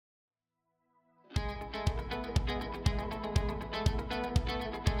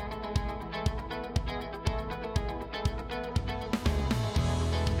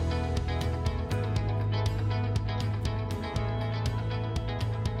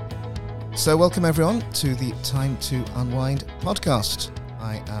So welcome everyone to the Time to Unwind podcast.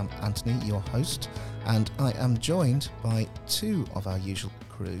 I am Anthony, your host, and I am joined by two of our usual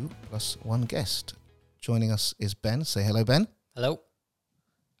crew plus one guest. Joining us is Ben. Say hello, Ben. Hello.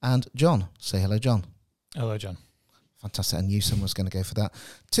 And John. Say hello, John. Hello, John. Fantastic. I knew someone was going to go for that.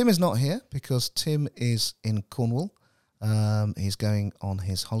 Tim is not here because Tim is in Cornwall. He's going on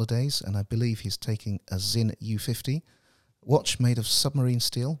his holidays, and I believe he's taking a Zinn U50 watch made of submarine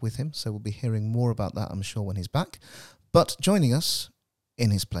steel with him, so we'll be hearing more about that, I'm sure, when he's back. But joining us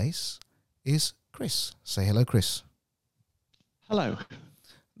in his place is Chris. Say hello, Chris. Hello.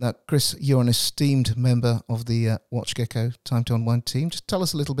 Now, Chris, you're an esteemed member of the Watch Gecko Time to Unwind team. Just tell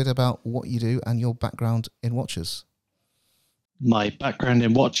us a little bit about what you do and your background in watches. My background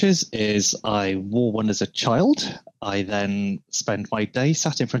in watches is I wore one as a child. I then spend my day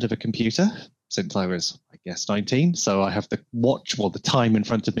sat in front of a computer since I was, 19. So I have the watch, the time in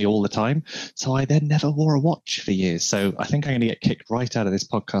front of me all the time. So I then never wore a watch for years. So I think I'm going to get kicked right out of this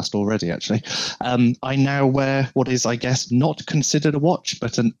podcast already, actually. I now wear what is, not considered a watch,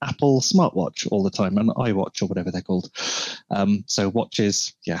 but an Apple smartwatch all the time, an iWatch or whatever they're called. So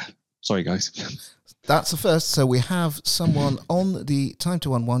watches, sorry, guys. That's the first. So we have someone on the Time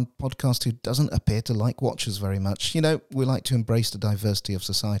to Unwind podcast who doesn't appear to like watches very much. You know, we like to embrace the diversity of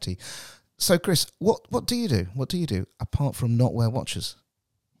society. So, Chris, what do you do? What do you do apart from not wear watches?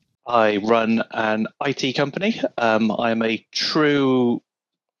 I run an IT company. I'm a true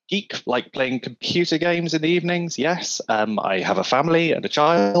geek, like playing computer games in the evenings. Yes. I have a family and a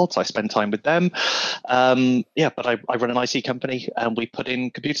child, so I spend time with them. But I run an IT company, and we put in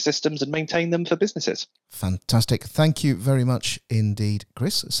computer systems and maintain them for businesses. Fantastic. Thank you very much indeed,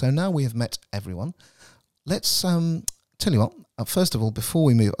 Chris. So now we have met everyone. Let's tell you what. First of all, before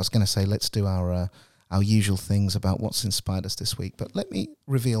we move, I was going to say let's do our usual things about what's inspired us this week. But let me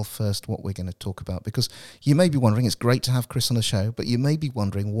reveal first what we're going to talk about, because you may be wondering, it's great to have Chris on the show, but you may be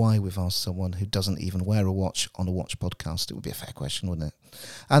wondering why we've asked someone who doesn't even wear a watch on a watch podcast. It would be a fair question, wouldn't it?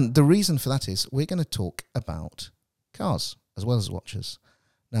 And the reason for that is we're going to talk about cars as well as watches.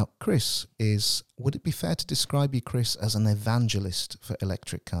 Now, Chris would it be fair to describe you, Chris, as an evangelist for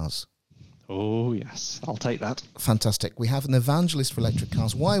electric cars? Oh, yes. I'll take that. Fantastic. We have an evangelist for electric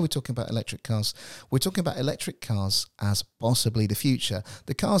cars. Why are we talking about electric cars? We're talking about electric cars as possibly the future.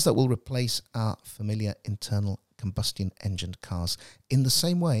 The cars that will replace our familiar internal combustion engine cars in the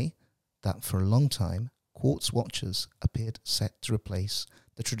same way that for a long time, quartz watches appeared set to replace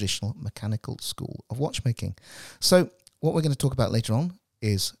the traditional mechanical school of watchmaking. So what we're going to talk about later on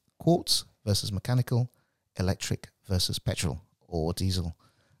is quartz versus mechanical, electric versus petrol or diesel,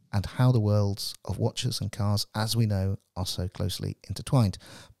 and how the worlds of watches and cars, as we know, are so closely intertwined.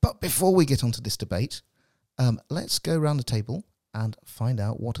 But before we get onto this debate, let's go around the table and find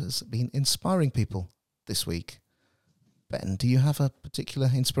out what has been inspiring people this week. Ben, do you have a particular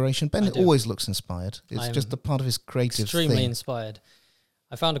inspiration? Ben always looks inspired. It's just a part of his creative extremely thing. inspired.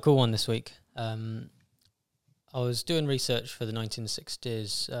 I found a cool one this week. I was doing research for the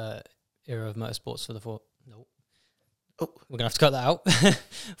 1960s era of motorsports for the we're going to have to cut that out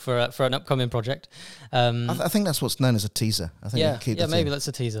for an upcoming project. I think that's what's known as a teaser. I think maybe that's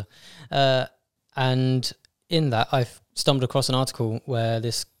a teaser. And in that, I've stumbled across an article where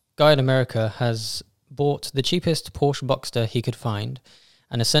this guy in America has bought the cheapest Porsche Boxster he could find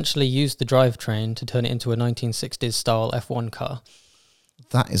and essentially used the drivetrain to turn it into a 1960s style F1 car.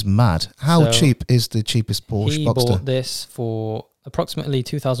 That is mad. How cheap is the cheapest Porsche He Boxster? bought this for approximately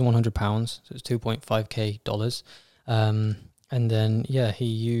 £2,100, so it's $2.5K. And then, he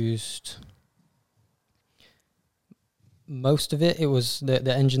used most of it. It was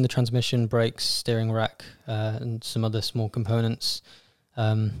the engine, the transmission, brakes, steering rack, and some other small components,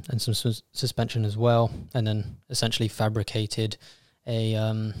 and some suspension as well. And then essentially fabricated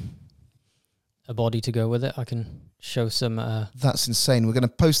a body to go with it. I can show some... That's insane. We're going to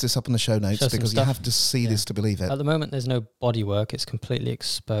post this up in the show notes because you have to see this to believe it. At the moment, there's no body work. It's completely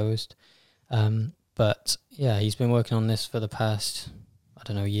exposed. But he's been working on this for the past,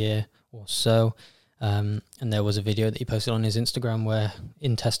 year or so. And there was a video that he posted on his Instagram where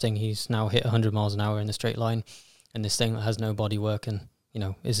in testing, he's now hit 100 miles an hour in a straight line. And this thing that has no body work and,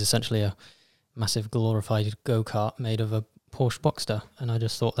 is essentially a massive glorified go-kart made of a Porsche Boxster. And I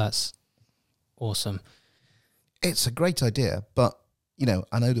just thought that's awesome. It's a great idea, but,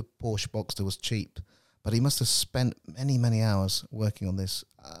 I know the Porsche Boxster was cheap, but he must have spent many, many hours working on this.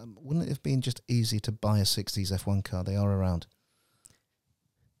 Wouldn't it have been just easy to buy a 60s F1 car? They are around.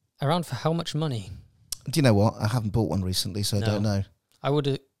 Around for how much money? Do you know what? I haven't bought one recently, so I don't know. I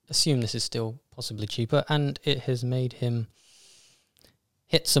would assume this is still possibly cheaper, and it has made him...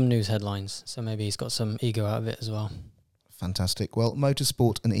 hit some news headlines. So maybe he's got some ego out of it as well. Fantastic. Well,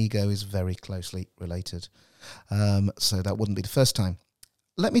 motorsport and ego is very closely related. So that wouldn't be the first time.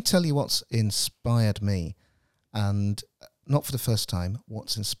 Let me tell you what's inspired me. And not for the first time,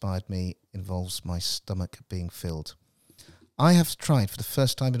 what's inspired me involves my stomach being filled. I have tried for the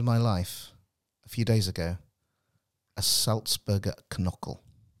first time in my life, a few days ago, a Salzburger Knockl.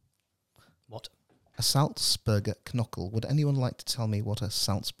 What? A Salzburger Knockl. Would anyone like to tell me what a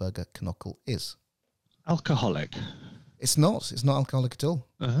Salzburger Knockl is? Alcoholic. It's not. It's not alcoholic at all.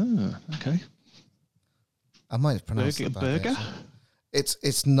 Oh, okay. I might have pronounced Burger. it badly, Burger? actually.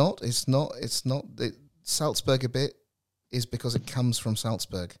 It's not. The Salzburger bit is because it comes from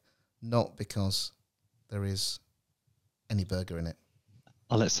Salzburg, not because there is any burger in it.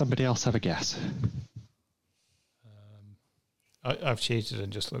 I'll let somebody else have a guess. I've cheated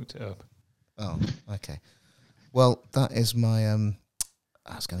and just looked it up. Oh, okay. Well, that is my...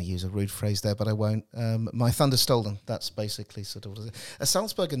 I was going to use a rude phrase there, but I won't. My thunder stolen. That's basically sort of what it is. A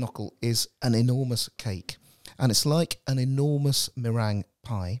Salzburger Knockl is an enormous cake, and it's like an enormous meringue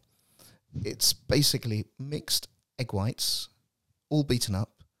pie. It's basically mixed egg whites, all beaten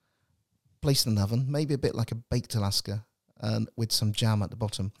up, placed in an oven, maybe a bit like a baked Alaska, and with some jam at the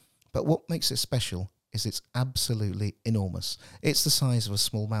bottom. But what makes it special is it's absolutely enormous. It's the size of a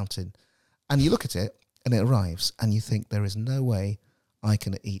small mountain. And you look at it, and it arrives, and you think there is no way I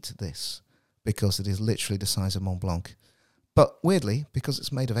can eat this, because it is literally the size of Mont Blanc. But weirdly, because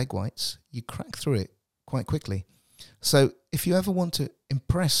it's made of egg whites, you crack through it quite quickly. So if you ever want to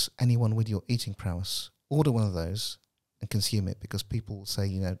impress anyone with your eating prowess, order one of those and consume it, because people will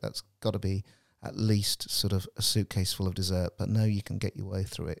say, that's got to be at least sort of a suitcase full of dessert. But no, you can get your way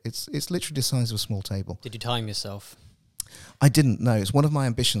through it. It's literally the size of a small table. Did you time yourself? I didn't know. It's one of my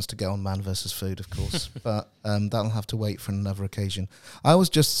ambitions to go on Man vs. Food, of course, but that'll have to wait for another occasion. I was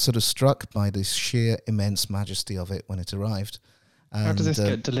just sort of struck by the sheer immense majesty of it when it arrived. How does this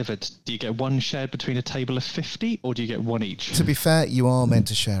get delivered? Do you get one shared between a table of 50, or do you get one each? To be fair, you are meant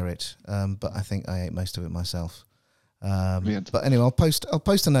to share it, but I think I ate most of it myself. But anyway, I'll post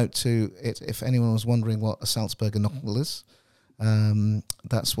a note to it if anyone was wondering what a Salzburger Knockl is.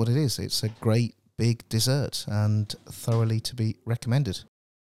 That's what it is. It's a great big dessert and thoroughly to be recommended.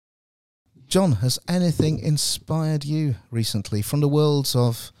 John, has anything inspired you recently from the worlds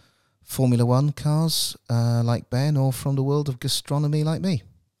of Formula One cars like Ben, or from the world of gastronomy like me?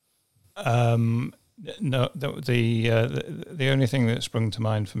 No, the only thing that sprung to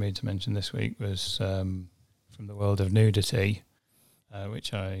mind for me to mention this week was from the world of nudity,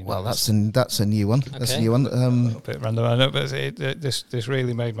 which I... Well, that's a new one. Okay. That's a new one. A bit random, I know, but this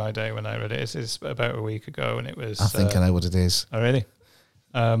really made my day when I read it. It's about a week ago, and it was... I think I know what it is. Oh, really?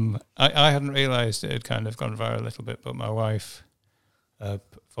 I hadn't realised it had kind of gone viral a little bit, but my wife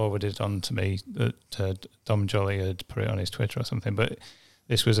forwarded on to me that Dom Jolly had put it on his Twitter or something. But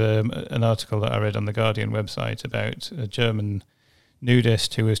this was an article that I read on the Guardian website about a German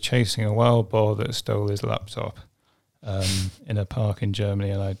nudist who was chasing a wild boar that stole his laptop in a park in Germany.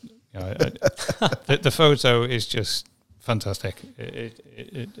 And the photo is just fantastic.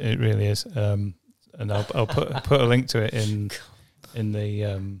 It really is. And I'll put a link to it in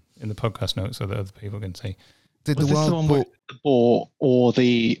the podcast notes so that other people can see. Did was the this the one where the boar or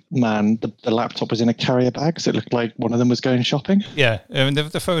the man, the laptop was in a carrier bag, so it looked like one of them was going shopping? Yeah, I mean,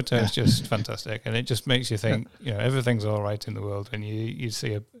 the photo is just fantastic, and it just makes you think, everything's all right in the world when you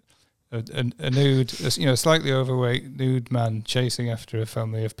see a nude, slightly overweight nude man chasing after a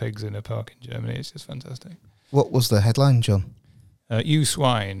family of pigs in a park in Germany. It's just fantastic. What was the headline, John? You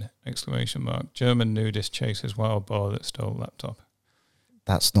swine! ! German nudist chases wild boar that stole laptop.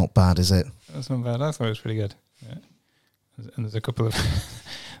 That's not bad, is it? That's not bad. I thought it was pretty good. Yeah. And there's a couple of...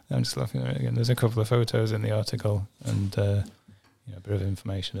 I'm just laughing at it again. There's a couple of photos in the article and a bit of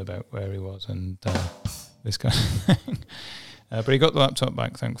information about where he was and this kind of thing. But he got the laptop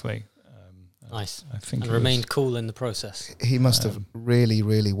back, thankfully. Nice. I think and remained cool in the process. He must have really,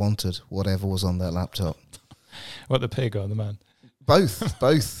 really wanted whatever was on that laptop. What, the pig or the man? Both,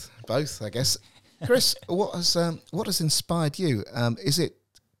 I guess. Chris, what has inspired you?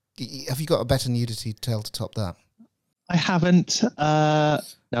 Have you got a better nudity tale to top that? I haven't. No,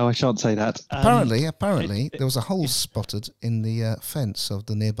 I shan't say that. Apparently, there was a hole spotted in the fence of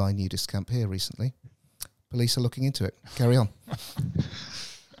the nearby nudist camp here recently. Police are looking into it. Carry on.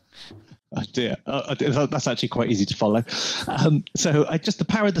 Oh dear. That's actually quite easy to follow. So just the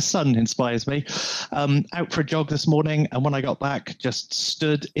power of the sun inspires me. Out for a jog this morning, and when I got back, just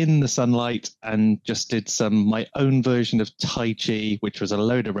stood in the sunlight and just did my own version of Tai Chi, which was a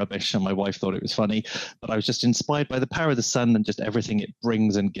load of rubbish, and my wife thought it was funny. But I was just inspired by the power of the sun and just everything it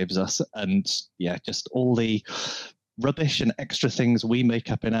brings and gives us. And yeah, just all the rubbish and extra things we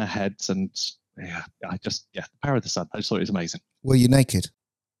make up in our heads. And the power of the sun. I just thought it was amazing. Were you naked?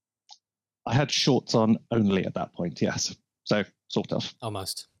 I had shorts on only at that point, yes. So, sort of.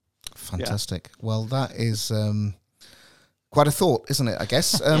 Almost. Fantastic. Yeah. Well, that is quite a thought, isn't it, I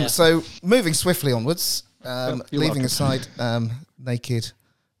guess? Yeah. So, moving swiftly onwards, leaving aside naked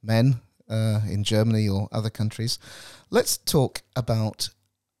men in Germany or other countries, let's talk about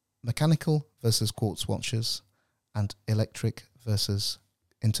mechanical versus quartz watches and electric versus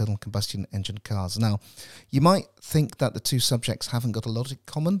internal combustion engine cars. Now, you might think that the two subjects haven't got a lot in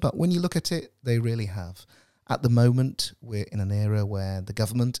common, but when you look at it, they really have. At the moment, we're in an era where the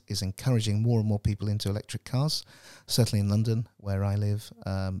government is encouraging more and more people into electric cars. Certainly in London, where I live,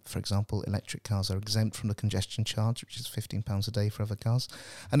 for example, electric cars are exempt from the congestion charge, which is £15 a day for other cars.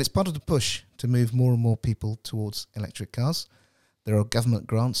 And it's part of the push to move more and more people towards electric cars. There are government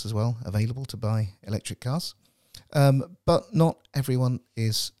grants as well available to buy electric cars. But not everyone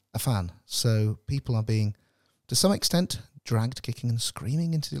is a fan. So people are being, to some extent, dragged kicking and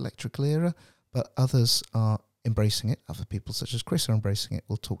screaming into the electrical era, but others are embracing it. Other people, such as Chris, are embracing it.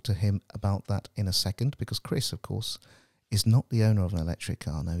 We'll talk to him about that in a second, because Chris, of course, is not the owner of an electric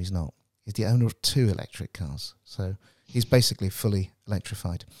car. No, he's not. He's the owner of 2 electric cars. So he's basically fully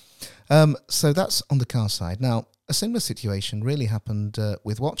electrified. So that's on the car side. Now, a similar situation really happened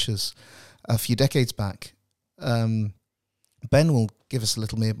with watches a few decades back. Ben will give us a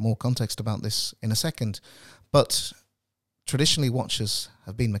little bit more context about this in a second, but traditionally watches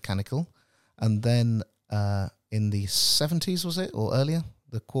have been mechanical, and then in the 70s, was it, or earlier,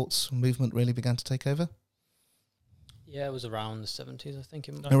 the quartz movement really began to take over? Yeah, it was around the 70s, I think.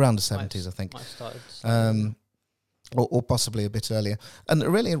 Around the 70s, I think. Might have started. Or possibly a bit earlier. And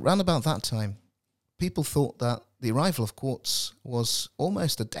really, around about that time, people thought that the arrival of quartz was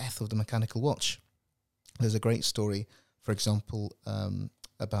almost the death of the mechanical watch. There's a great story, for example,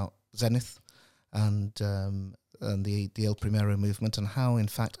 about Zenith and the El Primero movement, and how, in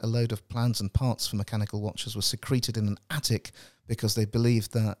fact, a load of plans and parts for mechanical watches were secreted in an attic because they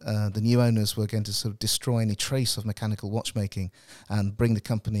believed that the new owners were going to sort of destroy any trace of mechanical watchmaking and bring the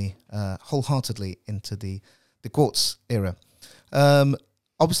company wholeheartedly into the quartz era.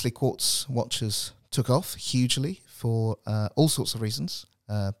 Obviously, quartz watches took off hugely for all sorts of reasons.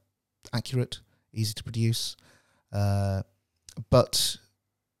 Accurate, easy to produce, but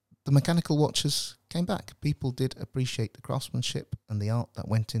the mechanical watches came back. People did appreciate the craftsmanship and the art that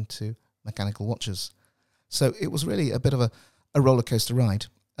went into mechanical watches. So it was really a bit of a roller coaster ride,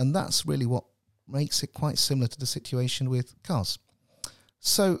 and that's really what makes it quite similar to the situation with cars.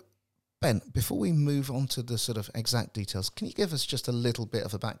 So, Ben, before we move on to the sort of exact details, can you give us just a little bit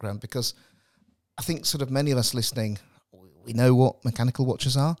of a background? Because I think sort of many of us listening, we know what mechanical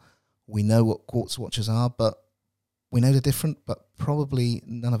watches are, we know what quartz watches are, but we know they're different, but probably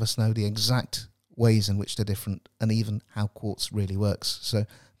none of us know the exact ways in which they're different and even how quartz really works. So,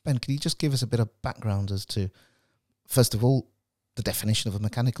 Ben, can you just give us a bit of background as to, first of all, the definition of a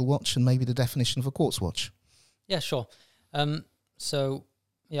mechanical watch and maybe the definition of a quartz watch? Yeah, sure. So,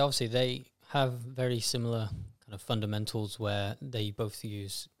 yeah, obviously they have very similar kind of fundamentals where they both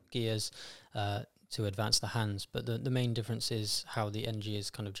use gears to advance the hands, but the main difference is how the energy is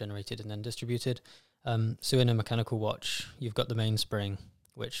kind of generated and then distributed. So in a mechanical watch, you've got the mainspring,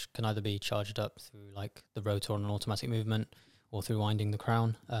 which can either be charged up through like the rotor on an automatic movement or through winding the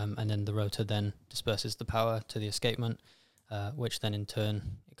crown, and then the rotor then disperses the power to the escapement, which then in turn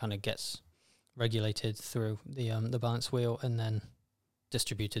it kind of gets regulated through the balance wheel and then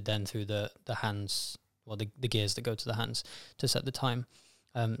distributed then through the hands, or the gears that go to the hands to set the time.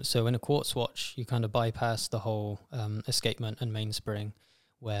 So in a quartz watch, you kind of bypass the whole escapement and mainspring,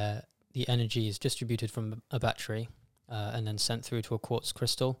 where the energy is distributed from a battery and then sent through to a quartz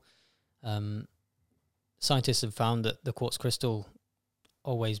crystal. Scientists have found that the quartz crystal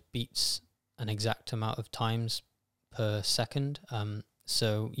always beats an exact amount of times per second.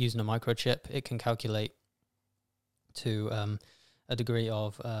 So using a microchip, it can calculate to a degree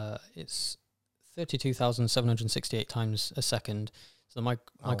of it's 32,768 times a second. So the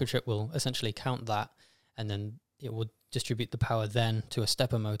microchip will essentially count that, and then it will distribute the power then to a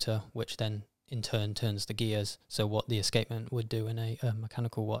stepper motor, which then in turn turns the gears. So what the escapement would do in a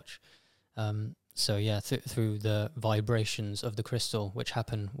mechanical watch. So yeah, through the vibrations of the crystal, which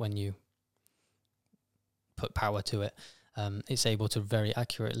happen when you put power to it, it's able to very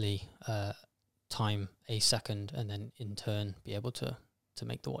accurately time a second, and then in turn be able to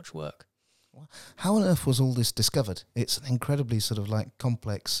make the watch work. How on earth was all this discovered? It's an incredibly sort of like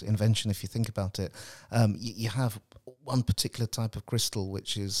complex invention if you think about it. You have one particular type of crystal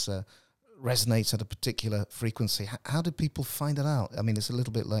which is resonates at a particular frequency. How did people find it out? I mean, it's a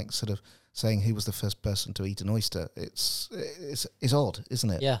little bit like sort of saying who was the first person to eat an oyster. It's odd, isn't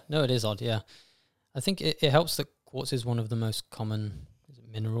it? Yeah, no, it is odd, yeah. I think it helps that quartz is one of the most common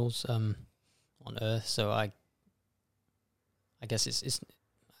minerals on Earth, so I guess it's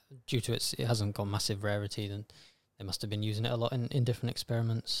due to it hasn't got massive rarity, then they must have been using it a lot in different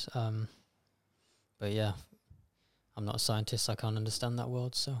experiments. But yeah, I'm not a scientist, so I can't understand that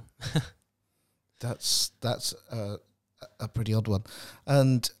world, so... That's a pretty odd one.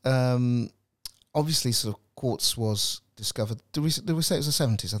 And obviously sort of quartz was discovered, did we say it was the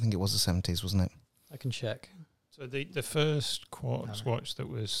 70s? I think it was the 70s, wasn't it? I can check. So the first quartz watch that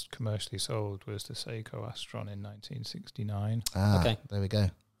was commercially sold was the Seiko Astron in 1969. Okay. There we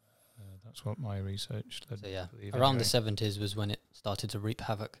go. That's what my research led So yeah, to believe. around Anyway. the 70s was when it started to reap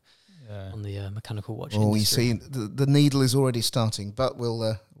havoc Yeah. on the mechanical watch Oh, you industry. see, the needle is already starting, but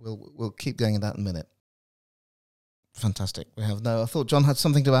we'll keep going in that in a minute. Fantastic. We have I thought John had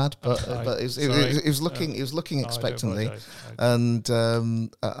something to add, but it was looking expectantly, and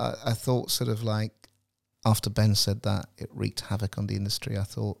I thought sort of like after Ben said that it wreaked havoc on the industry, I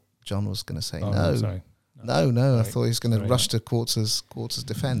thought John was going to say no. Sorry. I thought he was going to rush to Quartz's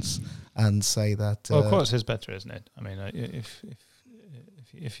defence and say that. Well, quartz is better, isn't it? I mean,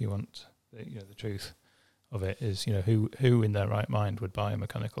 if you want the truth of it is, who in their right mind would buy a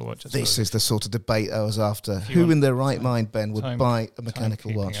mechanical watch? This is the sort of debate I was after. Who in their right mind, Ben, would buy a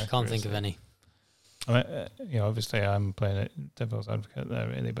mechanical watch? Can't think of any. I mean, obviously I'm playing it devil's advocate there,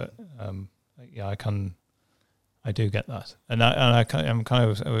 really, but I do get that, and I'm kind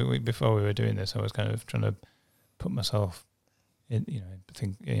of before we were doing this, I was kind of trying to put myself in,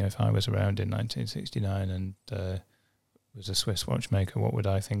 think if I was around in 1969 and was a Swiss watchmaker, what would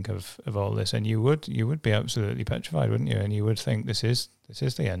I think of all this? And you would be absolutely petrified, wouldn't you? And you would think this is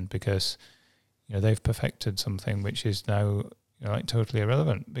the end, because they've perfected something which is now like totally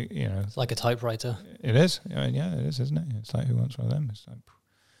irrelevant. It's like a typewriter. It is. I mean, yeah, it is, isn't it? It's like, who wants one of them? It's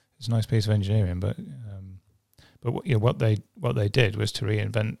a nice piece of engineering, but what they did was to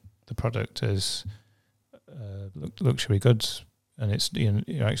reinvent the product as luxury goods, and it's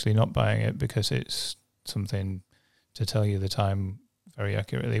you're actually not buying it because it's something to tell you the time very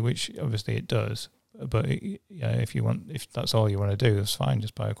accurately, which obviously it does. But if that's all you want to do, that's fine.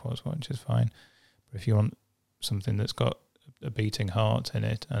 Just buy a quartz watch, is fine. But if you want something that's got a beating heart in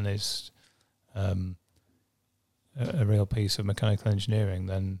it and is a real piece of mechanical engineering,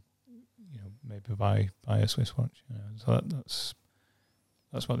 then maybe buy a Swiss watch. So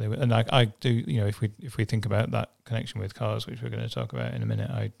that's what they were. And I do. If we think about that connection with cars, which we're going to talk about in a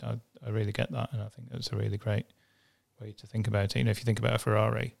minute, I really get that, and I think that's a really great way to think about it. If you think about a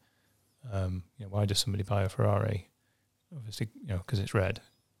Ferrari, why does somebody buy a Ferrari? Obviously, because it's red.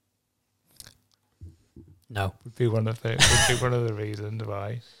 No, would be one of the reasons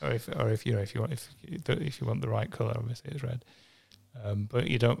why. Or if you want the right color, obviously it's red. But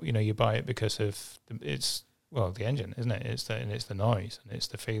you don't. You buy it because of the engine, isn't it? It's the noise and it's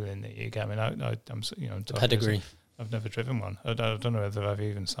the feeling that you get. I mean, I'm the pedigree. I've never driven one. I don't know whether I've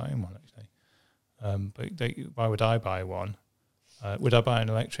even sat in one actually. But why would I buy one? Would I buy an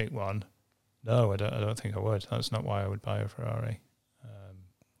electric one? No, I don't think I would. That's not why I would buy a Ferrari.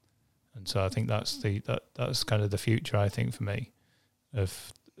 And so I think that's kind of the future. I think for me,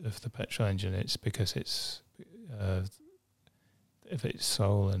 of the petrol engine, it's because it's of its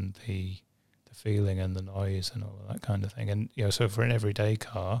soul and the feeling and the noise and all of that kind of thing. And so for an everyday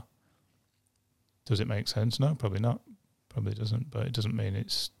car, does it make sense? No, probably not. Probably doesn't. But it doesn't mean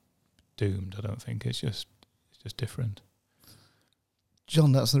it's doomed. I don't think. It's just different.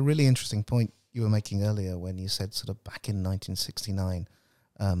 John, that's a really interesting point you were making earlier when you said sort of back in 1969.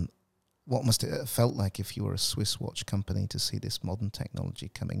 What must it have felt like if you were a Swiss watch company to see this modern technology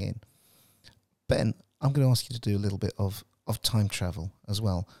coming in? Ben, I'm going to ask you to do a little bit of time travel as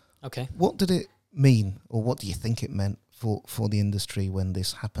well. Okay. What did it mean, or what do you think it meant for the industry when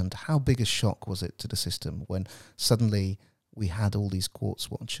this happened? How big a shock was it to the system when suddenly we had all these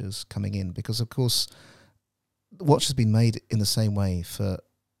quartz watches coming in? Because, of course, the watch has been made in the same way for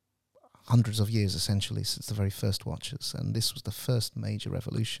hundreds of years, essentially, since the very first watches. And this was the first major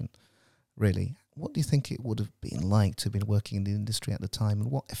revolution, really. What do you think it would have been like to have been working in the industry at the time, and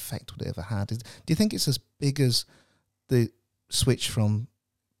what effect would it ever had? Do you think it's as big as the switch from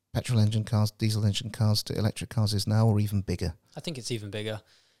petrol engine cars, diesel engine cars to electric cars is now, or even bigger? I think it's even bigger.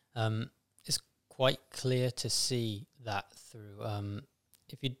 It's quite clear to see that through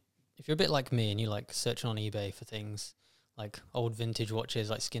if you're a bit like me and you like searching on eBay for things like old vintage watches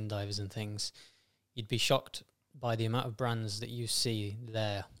like Skin Divers and things, you'd be shocked by the amount of brands that you see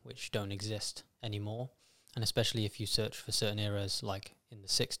there which don't exist anymore. And especially if you search for certain eras like in the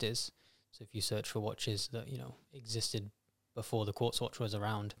 60s. So if you search for watches that, you know, existed before the quartz watch was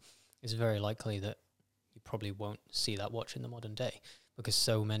around, it's very likely that you probably won't see that watch in the modern day because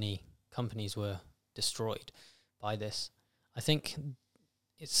so many companies were destroyed by this. I think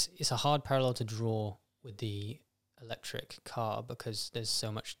it's a hard parallel to draw with the electric car because there's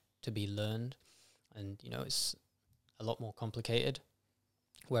so much to be learned and, you know, it's a lot more complicated.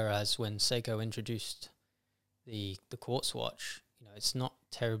 Whereas when Seiko introduced the quartz watch, you know, it's not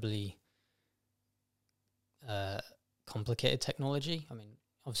terribly complicated technology. I mean,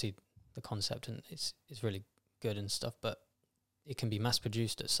 obviously the concept and is really good and stuff, but it can be mass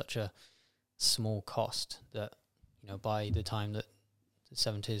produced at such a small cost that, you know, by the time that the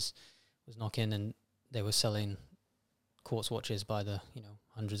 70s was knocking and they were selling quartz watches by the, you know,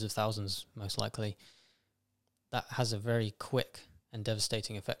 hundreds of thousands most likely, that has a very quick and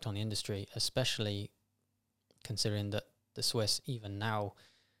devastating effect on the industry, especially considering that the Swiss even now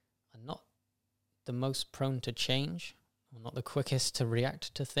are not the most prone to change, or not the quickest to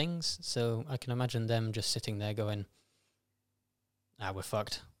react to things. So I can imagine them just sitting there going, we're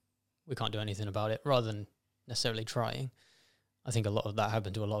fucked. We can't do anything about it, rather than necessarily trying. I think a lot of that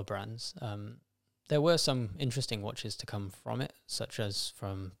happened to a lot of brands. There were some interesting watches to come from it, such as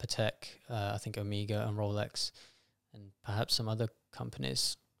from Patek, I think Omega and Rolex, and perhaps some other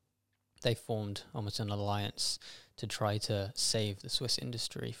companies. They formed almost an alliance to try to save the Swiss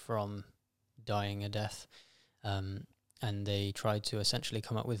industry from dying a death. And they tried to essentially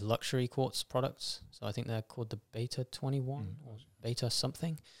come up with luxury quartz products. So I think they're called the Beta 21 or Beta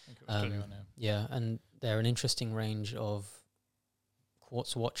something. Yeah, and they're an interesting range of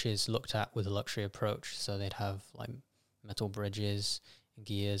quartz watches looked at with a luxury approach. So they'd have like metal bridges and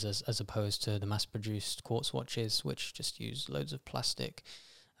gears as opposed to the mass-produced quartz watches, which just use loads of plastic.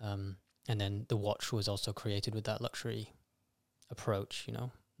 And then the watch was also created with that luxury approach, you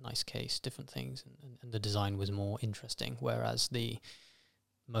know, nice case, different things, and the design was more interesting, whereas the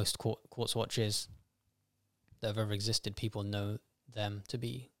most quartz watches that have ever existed, people know them to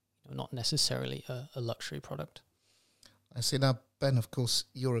be, you know, not necessarily a luxury product. I see. Now, Ben, of course,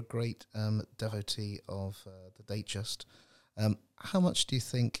 you're a great devotee of the Datejust. How much do you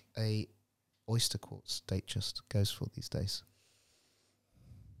think a Oyster Quartz Datejust goes for these days?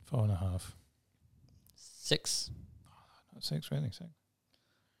 4.5. 6. Not 6, really. 6.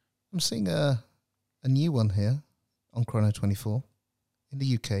 I'm seeing a new one here on Chrono 24 in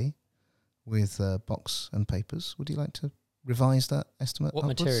the UK with box and papers. Would you like to revise that estimate? What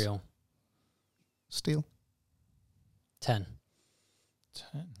upwards? material? Steel. 10.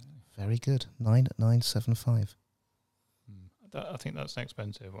 10. Very good. 9,975. I think that's an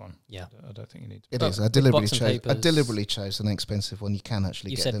expensive one. Yeah. I don't think you need to. It But is. with box and I papers- deliberately chose an expensive one. You can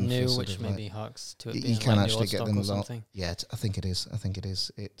actually You get said them. new, for sort which of maybe like, harks to it you being can like actually new get old them stock or a lot. something. Yeah, I think it is.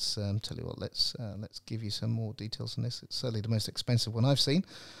 It's tell you what. Let's give you some more details on this. It's certainly the most expensive one I've seen.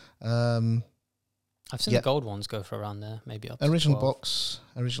 I've seen Yeah. the gold ones go for around there, maybe up to Original 12. box,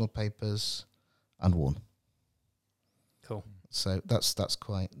 original papers, and worn. Cool. So that's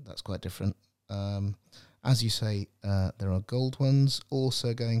quite different. As you say, there are gold ones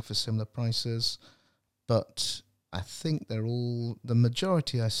also going for similar prices, but I think the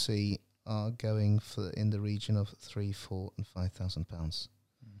majority I see are going for in the region of £3,000, £4,000 and £5,000.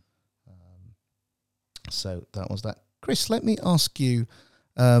 So that was that. Chris, let me ask you,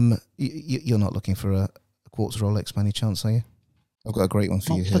 you're not looking for a quartz Rolex by any chance, are you? I've got a great one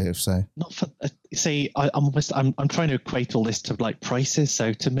for you here, so. Not for see. I'm trying to equate all this to like prices.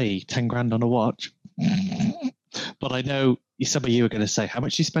 So to me, 10 grand on a watch. But I know some of you are going to say, how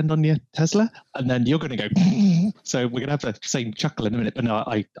much you spend on your Tesla? And then you're going to go, so we're going to have the same chuckle in a minute. But no,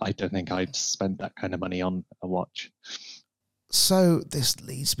 I don't think I'd spend that kind of money on a watch. So this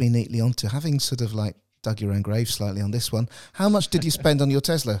leads me neatly on to having sort of like dug your own grave slightly on this one. How much did you spend on your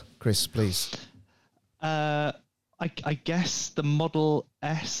Tesla, Chris, please? I guess the Model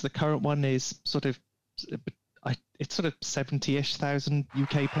S, the current one, is sort of, it's sort of 70-ish thousand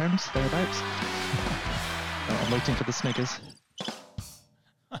UK pounds, thereabouts. I'm waiting for the sniggers.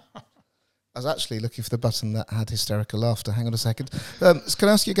 I was actually looking for the button that had hysterical laughter. Hang on a second. Can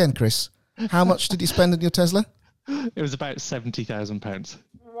I ask you again, Chris? How much did you spend on your Tesla? It was about £70,000.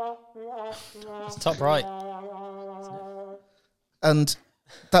 It's top right. And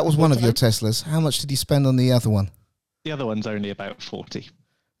That was one of your Time? Teslas. How much did you spend on the other one? The other one's only about 40.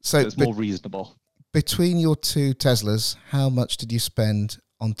 So It's more reasonable. between your two Teslas, how much did you spend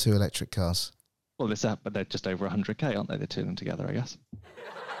on two electric cars? Well, but they're just over 100k, aren't they? The two of them together, I guess.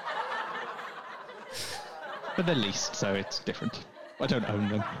 But they're leased, so it's different. I don't own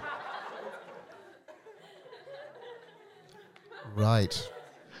them. Right.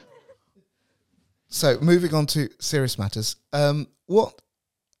 So moving on to serious matters. What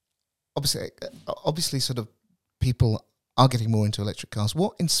obviously sort of people are getting more into electric cars.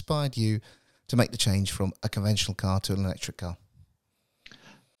 What inspired you to make the change from a conventional car to an electric car?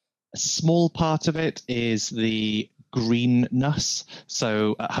 A small part of it is the greenness.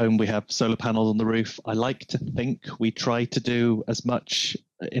 So at home we have solar panels on the roof. I like to think we try to do as much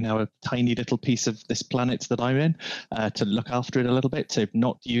in our tiny little piece of this planet that I'm in to look after it a little bit, to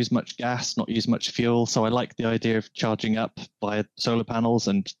not use much gas, not use much fuel. So I like the idea of charging up via solar panels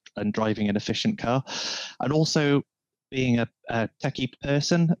and driving an efficient car. And also being a techie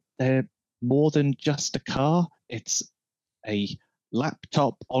person, they're more than just a car. It's a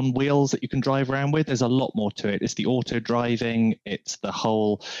laptop on wheels that you can drive around with. There's a lot more to it. It's the auto driving. It's the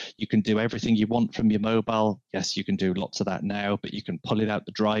whole, you can do everything you want from your mobile. Yes, you can do lots of that now, but you can pull it out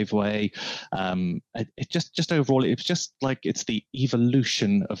the driveway. It just overall, it's just like it's the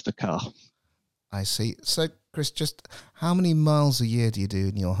evolution of the car. I see. So, Chris, just how many miles a year do you do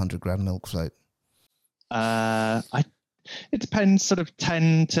in your 100 grand milk float? It depends, sort of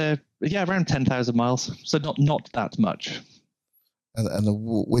 10 to, around 10,000 miles. So not that much. And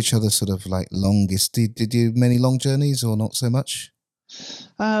which are the sort of like longest? Did you do many long journeys or not so much?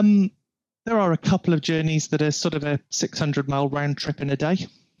 There are a couple of journeys that are sort of a 600-mile round trip in a day.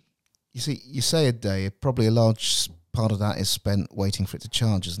 You see, you say a day, probably a large part of that is spent waiting for it to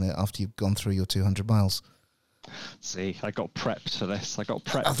charge, isn't it, after you've gone through your 200 miles? See, I got prepped for this. I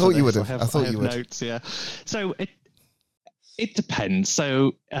thought you would have. I thought you would. Notes, yeah. So it depends.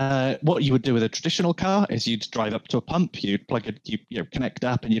 So what you would do with a traditional car is you'd drive up to a pump, you'd plug it, you connect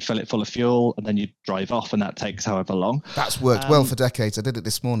up, and you fill it full of fuel, and then you drive off, and that takes however long. That's worked well for decades. I did it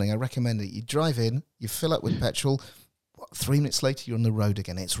this morning. I recommend it. You drive in, you fill up with petrol. 3 minutes later, you're on the road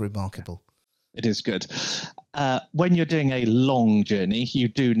again. It's remarkable. It is good. When you're doing a long journey, you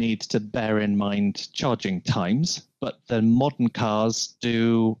do need to bear in mind charging times, but the modern cars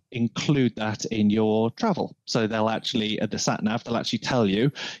do include that in your travel. So they'll actually, at the sat-nav, they'll actually tell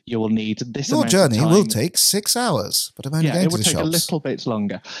you will need this amount of time. Your journey will take 6 hours, but I'm only going to the shops. It will take a little bit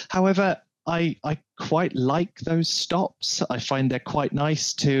longer. However, I quite like those stops. I find they're quite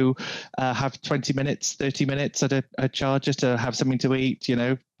nice to have 20 minutes, 30 minutes at a charger to have something to eat,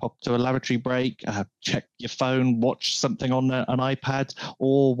 pop to a lavatory break, check your phone, watch something on an iPad,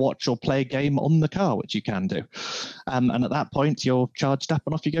 or watch or play a game on the car, which you can do. And at that point, you're charged up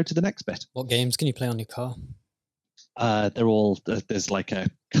and off you go to the next bit. What games can you play on your car? There's like a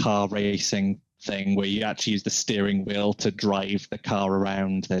car racing thing where you actually use the steering wheel to drive the car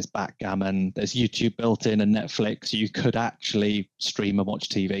around. There's backgammon, there's YouTube built in and Netflix. You could actually stream and watch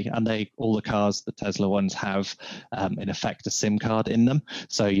TV, and all the cars, the Tesla ones, have in effect a SIM card in them,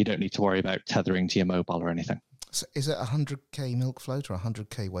 so you don't need to worry about tethering to your mobile or anything. So is it 100k milk float or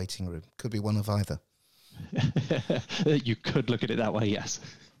 100k waiting room? Could be one of either. You could look at it that way, yes.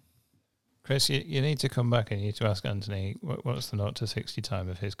 Chris, you need to come back and you need to ask Anthony what's the 0 to 60 time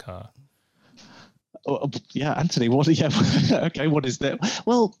of his car. Yeah, Anthony, okay, what is that?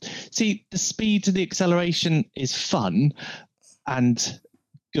 Well, see, the speed and the acceleration is fun and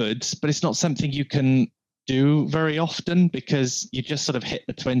good, but it's not something you can do very often because you just sort of hit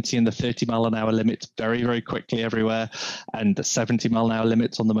the 20 and the 30 mile an hour limits very, very quickly everywhere, and the 70 mile an hour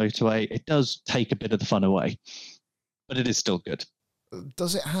limits on the motorway. It does take a bit of the fun away, but it is still good.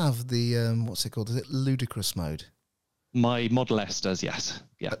 Does it have the, what's it called? Is it ludicrous mode? My Model S does, yes.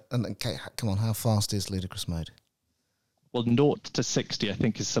 Yeah. And okay, come on, how fast is ludicrous mode? Well, 0 to 60, I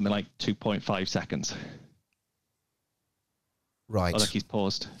think, is something like 2.5 seconds. Right. Oh, look, he's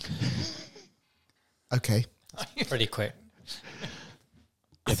paused. Okay. Pretty quick.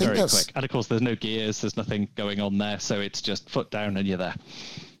 Yeah, very quick. And of course, there's no gears, there's nothing going on there, so it's just foot down and you're there.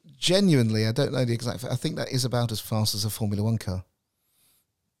 Genuinely, I don't know the exact. I think that is about as fast as a Formula One car.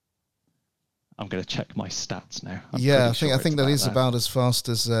 I'm going to check my stats now. I think that is about as fast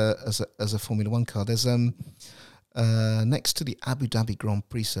as a Formula One car. There's next to the Abu Dhabi Grand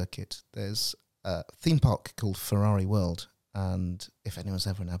Prix circuit, there's a theme park called Ferrari World, and if anyone's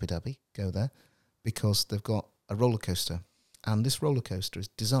ever in Abu Dhabi, go there because they've got a roller coaster, and this roller coaster is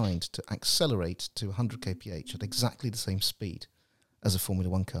designed to accelerate to 100 kph at exactly the same speed as a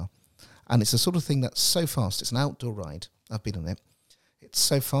Formula One car, and it's the sort of thing that's so fast. It's an outdoor ride. I've been on it. it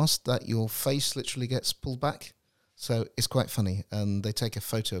so fast that your face literally gets pulled back. So it's quite funny. And they take a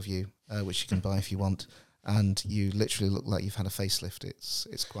photo of you, which you can buy if you want, and you literally look like you've had a facelift.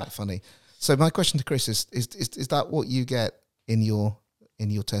 It's quite funny. So my question to Chris is that what you get in your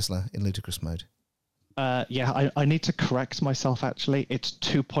Tesla in ludicrous mode? Yeah, I need to correct myself, actually. It's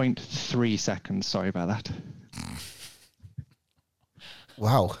 2.3 seconds. Sorry about that.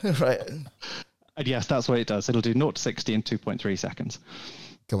 Wow. Right. And yes, that's what it does. It'll do 0 to 60 in 2.3 seconds.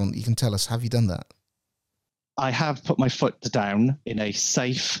 Go on, you can tell us. Have you done that? I have put my foot down in a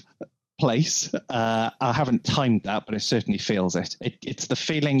safe place. I haven't timed that, but it certainly feels it. It's the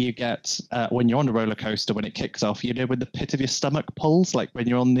feeling you get when you're on a roller coaster when it kicks off. You know, when the pit of your stomach pulls, like when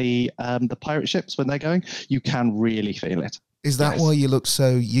you're on the pirate ships when they're going. You can really feel it. Is that why you look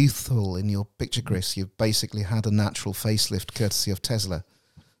so youthful in your picture, Chris? You've basically had a natural facelift courtesy of Tesla.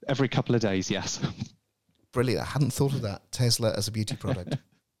 Every couple of days, yes. Brilliant. I hadn't thought of that. Tesla as a beauty product.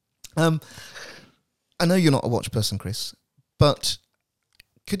 I know you're not a watch person, Chris, but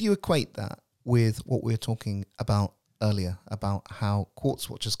could you equate that with what we were talking about earlier, about how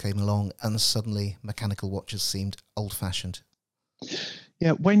quartz watches came along and suddenly mechanical watches seemed old-fashioned?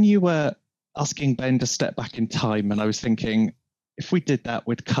 Yeah, when you were asking Ben to step back in time, and I was thinking, if we did that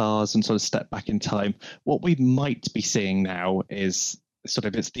with cars and sort of step back in time, what we might be seeing now is sort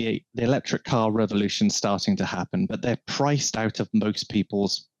of it's the electric car revolution starting to happen, but they're priced out of most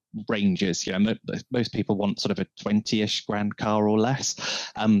people's ranges. You know, most people want sort of a 20-ish grand car or less.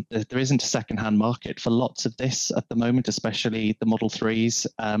 There isn't a second-hand market for lots of this at the moment, especially the Model 3s.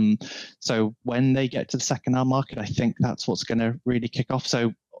 So when they get to the second-hand market, I think that's what's going to really kick off.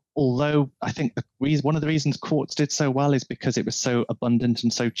 So although I think one of the reasons quartz did so well is because it was so abundant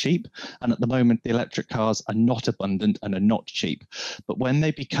and so cheap. And at the moment, the electric cars are not abundant and are not cheap. But when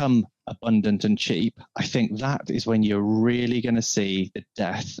they become abundant and cheap, I think that is when you're really going to see the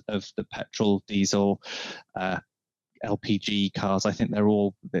death of the petrol, diesel, LPG cars. I think they're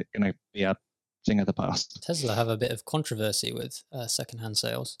all going to be a thing of the past. Tesla have a bit of controversy with second-hand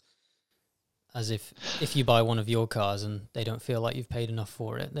sales. As if you buy one of your cars and they don't feel like you've paid enough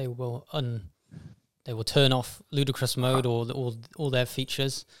for it, they will turn off ludicrous mode or all their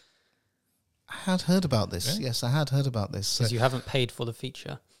features. I had heard about this. Really? Yes, I had heard about this. Because you haven't paid for the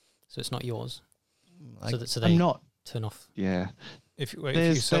feature, so it's not yours. So they I'm not turn off. Yeah. If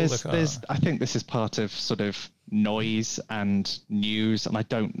you sell the car, I think this is part of sort of noise and news, and I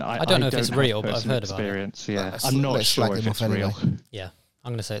don't know if it's real, but I've heard about it. Experience. Yeah, Let's- I'm not let's sure flag if him it's off real. anyway. Yeah,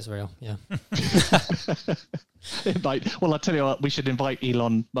 I'm going to say it's real. Yeah. Well, I'll tell you what, we should invite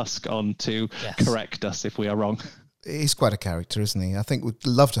Elon Musk on to correct us if we are wrong. He's quite a character, isn't he? I think we'd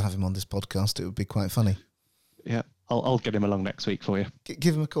love to have him on this podcast. It would be quite funny. Yeah, I'll get him along next week for you.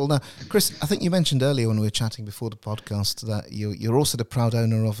 Give him a call now. Chris, I think you mentioned earlier when we were chatting before the podcast that you're also the proud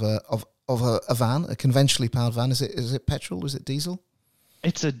owner of a van, a conventionally powered van. Is it petrol? Is it diesel?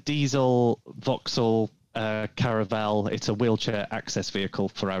 It's a diesel Vauxhall Caravelle. It's a wheelchair access vehicle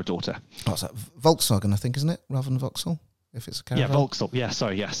for our daughter. Oh, it's Volkswagen, I think, isn't it? Rather than Vauxhall, if it's a Caravelle. Yeah, Vauxhall. Yeah,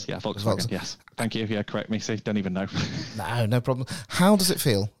 sorry, yes. Yeah, Volkswagen, yes. Thank you. Yeah, correct me. See, don't even know. No problem. How does it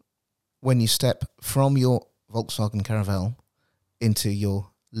feel when you step from your Volkswagen Caravelle into your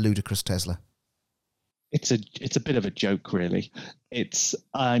ludicrous Tesla? It's a bit of a joke, really.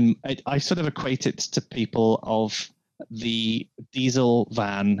 I sort of equate it to people of the diesel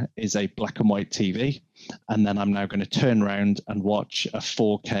van is a black and white TV, and then I'm now going to turn around and watch a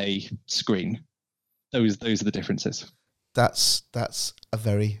 4K screen. Those are the differences. That's a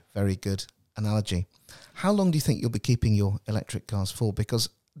very, very good analogy. How long do you think you'll be keeping your electric cars for? Because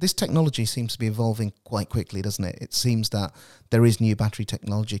this technology seems to be evolving quite quickly, doesn't it? It seems that there is new battery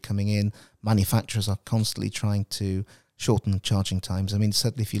technology coming in. Manufacturers are constantly trying to shorten charging times. I mean,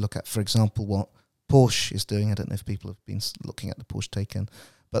 certainly if you look at, for example, what Porsche is doing, I don't know if people have been looking at the Porsche Taycan,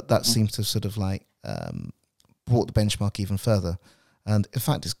 but that seems to have sort of like brought the benchmark even further. And in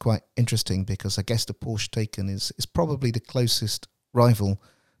fact, it's quite interesting because I guess the Porsche Taycan is probably the closest rival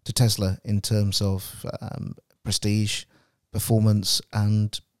to Tesla in terms of prestige, performance,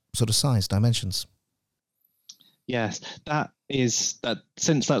 and sort of size dimensions. Yes, that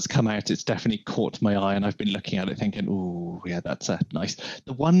since that's come out, it's definitely caught my eye, and I've been looking at it thinking, oh, yeah, that's nice.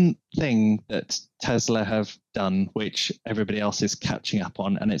 The one thing that Tesla have done, which everybody else is catching up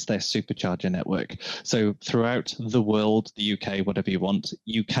on, and it's their supercharger network. So throughout the world, the UK, whatever you want,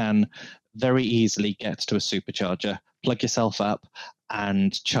 you can very easily get to a supercharger, plug yourself up,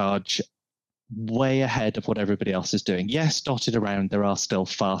 and charge way ahead of what everybody else is doing. Yes, dotted around, there are still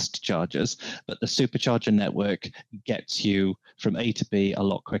fast chargers, but the supercharger network gets you from A to B a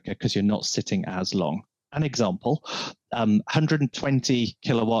lot quicker because you're not sitting as long. an example, 120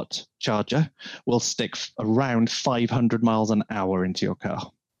 kilowatt charger will stick around 500 miles an hour into your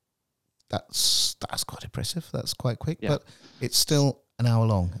car. That's quite impressive. That's quite quick, Yeah. but it's still an hour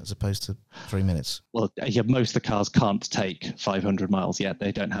long as opposed to 3 minutes. Well, yeah, most of the cars can't take 500 miles yet.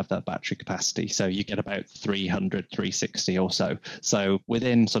 They don't have that battery capacity. So you get about 300, 360 or so. So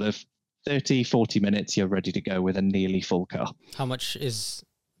within sort of 30, 40 minutes, you're ready to go with a nearly full car. How much is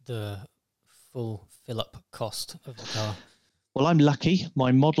the full fill-up cost of the car? Well, I'm lucky.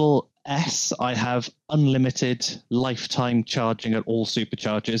 My Model S, I have unlimited lifetime charging at all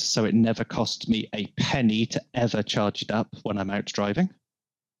superchargers, so it never costs me a penny to ever charge it up when I'm out driving.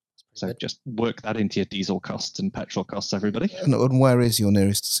 So good. just work that into your diesel costs and petrol costs, everybody. And where is your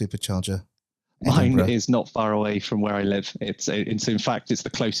nearest supercharger? Mine Edinburgh. is not far away from where I live. It's in fact, it's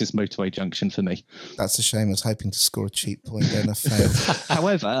the closest motorway junction for me. That's a shame. I was hoping to score a cheap point there and I failed.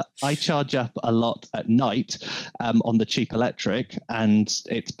 However, I charge up a lot at night on the cheap electric, and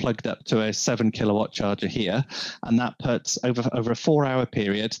it's plugged up to a 7 kilowatt charger here, and that puts over a 4-hour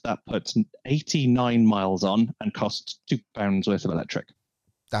period, that puts 89 miles on and costs £2 worth of electric.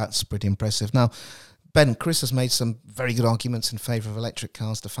 That's pretty impressive. Now, Ben, Chris has made some very good arguments in favour of electric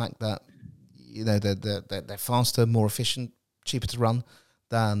cars. The fact that they're faster, more efficient, cheaper to run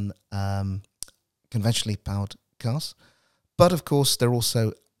than conventionally powered cars. But of course, they're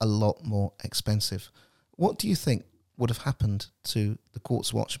also a lot more expensive. What do you think would have happened to the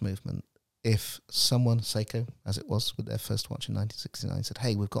quartz watch movement if someone, Seiko, as it was with their first watch in 1969, said,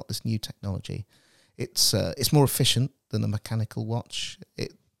 "Hey, we've got this new technology. It's more efficient than a mechanical watch.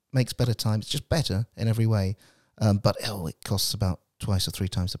 It makes better time. It's just better in every way, but it costs about twice or 3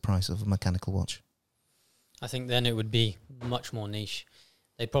 times the price of a mechanical watch." I think then it would be much more niche.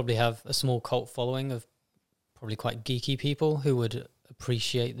 They'd probably have a small cult following of probably quite geeky people who would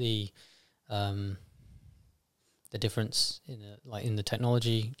appreciate the difference in the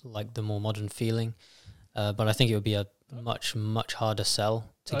technology, like the more modern feeling. But I think it would be a much harder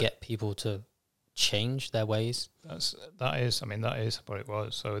sell to get people to change their ways. That is what it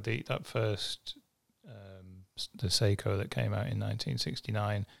was. So that first the Seiko that came out in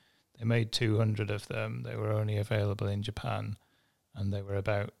 1969, they made 200 of them. They were only available in Japan, and they were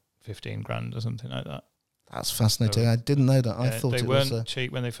about 15 grand or something like that. That's fascinating. I didn't know that. I thought they it weren't was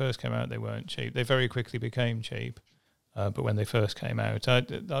cheap when they first came out. They weren't cheap. They very quickly became cheap, but when they first came out,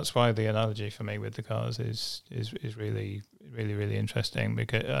 that's why the analogy for me with the cars is really interesting,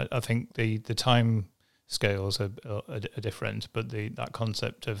 because I think the time scales are different, but that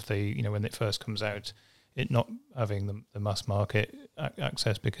concept of when it first comes out, it not having the mass market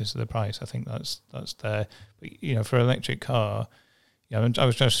access because of the price, I think that's there. But for an electric car, I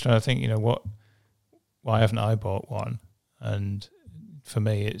was just trying to think, why haven't I bought one? And for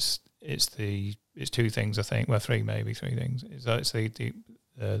me, it's 2 things, I think. Well, 3 things. It's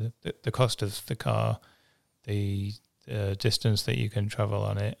the cost of the car, the distance that you can travel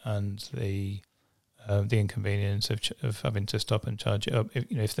on it, and the inconvenience of having to stop and charge it up.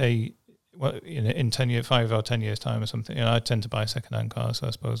 If they in 5 or 10 years time or something, I tend to buy second-hand cars, so I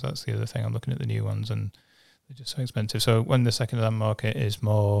suppose that's the other thing. I'm looking at the new ones and they're just so expensive. So when the second-hand market is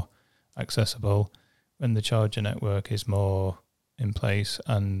more accessible, when the charger network is more in place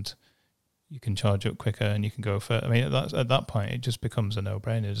and you can charge up quicker and you can go further, at that point it just becomes a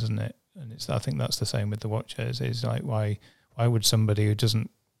no-brainer, doesn't it? And I think that's the same with the watches. Is like, why would somebody who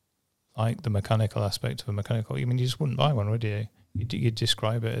doesn't like the mechanical aspect of a mechanical, you just wouldn't buy one, would you? You'd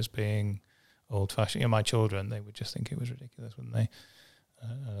describe it as being old-fashioned. My children, they would just think it was ridiculous, wouldn't they?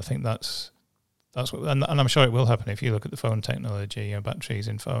 And I think that's what, and I'm sure it will happen if you look at the phone technology. Batteries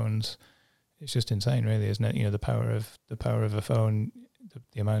in phones, it's just insane, really, isn't it? The power of a phone,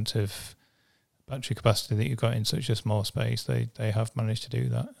 the amount of battery capacity that you've got in such a small space. They have managed to do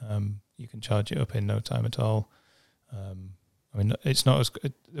that. You can charge it up in no time at all. It's not as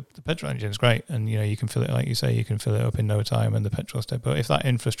good. The petrol engine is great, and you can fill it, like you say, you can fill it up in no time, and the petrol step. But if that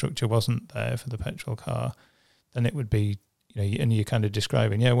infrastructure wasn't there for the petrol car, then it would be, and you're kind of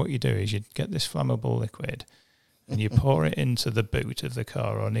describing, what you do is you get this flammable liquid, and you pour it into the boot of the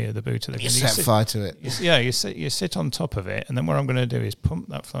car or near the boot of the car. You set fire to it. You sit on top of it, and then what I'm going to do is pump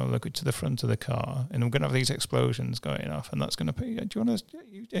that flammable liquid to the front of the car, and I'm going to have these explosions going off, and that's going to be. Are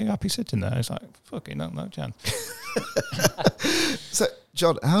you happy sitting there? It's like, fucking no chance. So,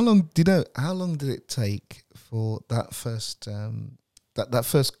 John, how long did it take for that first that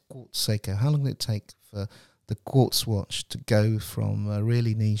first quartz Seiko? How long did it take for the quartz watch to go from a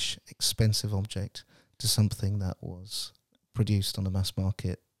really niche, expensive object to something that was produced on the mass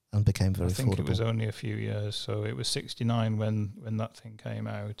market and became very affordable? I think it was only a few years. So it was 69 when that thing came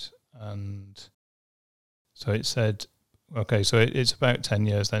out, and So it said, okay, so it's about 10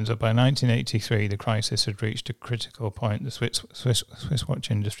 years then. So by 1983, the crisis had reached a critical point. The Swiss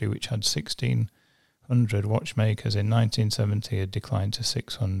watch industry, which had 1,600 watchmakers in 1970, had declined to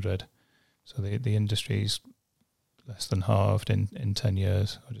 600. So the industry's less than halved in 10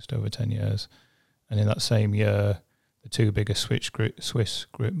 years, or just over 10 years. And in that same year, the two biggest Swiss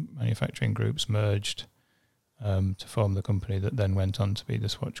group manufacturing groups merged to form the company that then went on to be the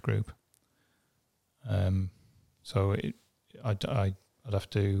Swatch Group. So I'd have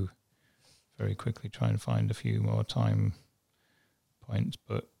to very quickly try and find a few more time points,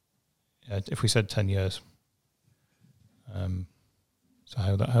 but yeah, if we said 10 years, so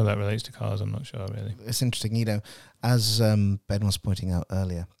how that relates to cars, I'm not sure really. It's interesting, as Ben was pointing out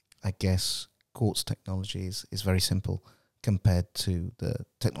earlier, I guess quartz technology is very simple compared to the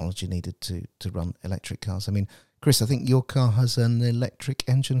technology needed to run electric cars. I mean, Chris, I think your car has an electric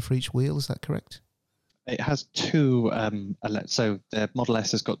engine for each wheel, is that correct? It has two, so the Model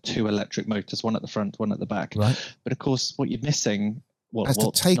S has got two electric motors, one at the front, one at the back. Right. But of course, what you're missing... Has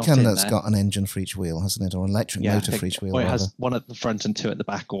the Taycan that's got an engine for each wheel, hasn't it? Or an electric motor for each wheel? Well, it has one at the front and two at the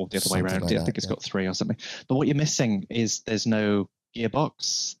back, or the other way around. I think it's got three or something. But what you're missing is there's no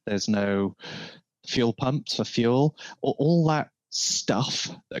gearbox, there's no fuel pumps for fuel, or all that stuff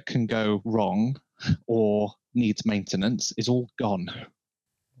that can go wrong or needs maintenance is all gone.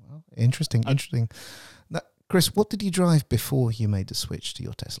 Well, interesting. Now, Chris, what did you drive before you made the switch to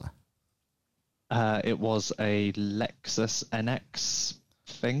your Tesla? It was a Lexus NX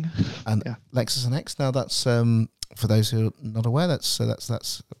thing. And yeah. Lexus NX. Now that's for those who are not aware,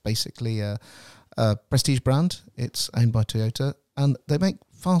 that's basically a prestige brand. It's owned by Toyota, and they make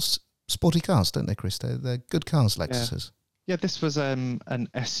fast, sporty cars, don't they, Chris? They're good cars, Lexuses. Yeah, this was an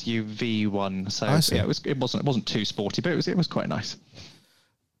SUV one, so yeah, it wasn't too sporty, but it was quite nice.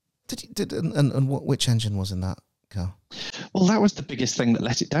 Which engine was in that car? Well, that was the biggest thing that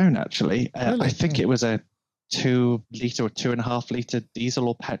let it down, actually. Really? I think it was a 2 litre or 2.5 litre diesel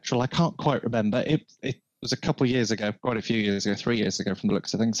or petrol. I can't quite remember. It was a couple of years ago, quite a few years ago, 3 years ago from the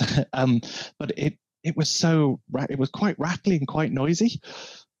looks of things. But it was quite rattly and quite noisy.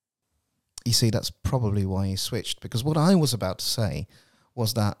 You see, that's probably why you switched, because what I was about to say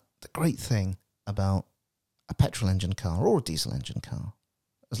was that the great thing about a petrol engine car or a diesel engine car,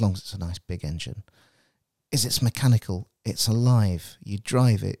 as long as it's a nice big engine, is it's mechanical, it's alive, you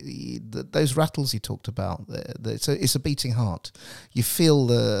drive it. Those rattles you talked about, it's a beating heart. You feel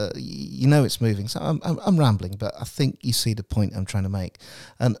it's moving. So I'm rambling, but I think you see the point I'm trying to make.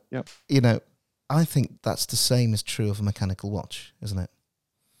 And, yep. I think that's the same is true of a mechanical watch, isn't it?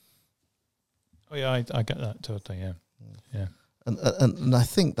 Oh yeah, I get that totally, yeah. And I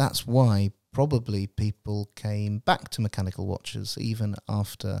think that's why probably people came back to mechanical watches even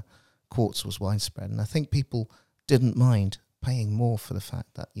after quartz was widespread. And I think people didn't mind paying more for the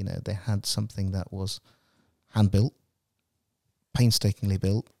fact that, they had something that was hand-built, painstakingly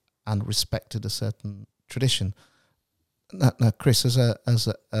built, and respected a certain tradition. Now, Chris, as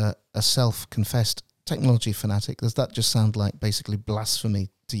a self-confessed technology fanatic, does that just sound like basically blasphemy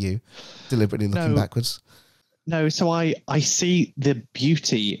to you, deliberately looking backwards? No, so I see the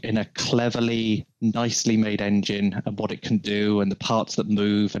beauty in a cleverly, nicely made engine and what it can do and the parts that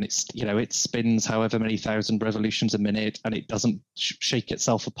move, and it spins however many thousand revolutions a minute, and it doesn't shake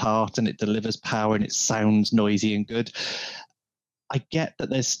itself apart, and it delivers power, and it sounds noisy and good. I get that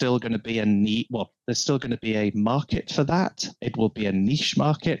there's still going to be there's still going to be a market for that. It will be a niche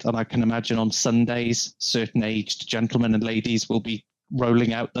market, and I can imagine on Sundays, certain aged gentlemen and ladies will be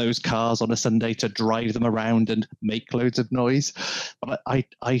rolling out those cars on a Sunday to drive them around and make loads of noise. But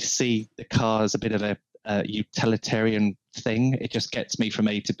I see the car as a bit of a utilitarian thing. It just gets me from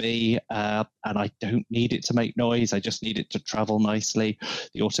A to B, and I don't need it to make noise. I just need it to travel nicely.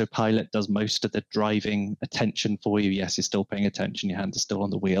 The autopilot does most of the driving attention for you. Yes, you're still paying attention. Your hands are still on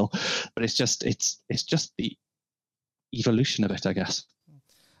the wheel, but it's just the evolution of it, I guess.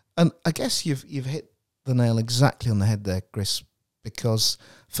 And I guess you've hit the nail exactly on the head there, Chris. Because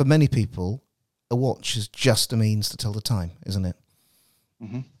for many people, a watch is just a means to tell the time, isn't it?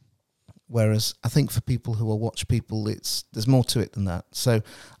 Mm-hmm. Whereas I think for people who are watch people, there's more to it than that. So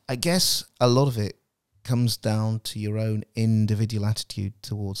I guess a lot of it comes down to your own individual attitude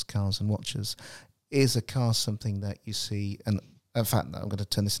towards cars and watches. Is a car something that you see, and in fact, I'm going to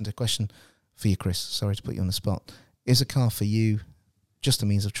turn this into a question for you, Chris. Sorry to put you on the spot. Is a car for you just a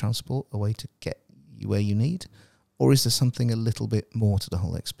means of transport, a way to get you where you need? Or is there something a little bit more to the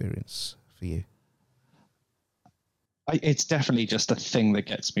whole experience for you? It's definitely just a thing that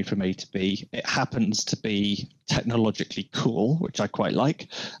gets me from A to B. It happens to be technologically cool, which I quite like.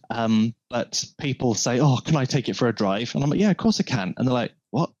 But people say, "Oh, can I take it for a drive?" And I'm like, "Yeah, of course I can." And they're like,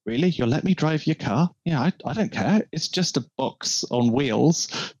 "What? Really? You'll let me drive your car?" Yeah, I don't care. It's just a box on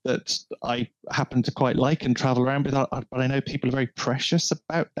wheels that I happen to quite like and travel around with. But I know people are very precious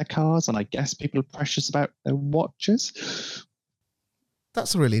about their cars, and I guess people are precious about their watches.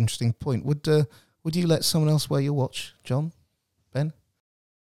 That's a really interesting point. Would you let someone else wear your watch, John? Ben?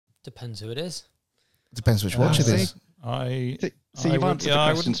 Depends who it is. Depends which watch it see. is. So you've answered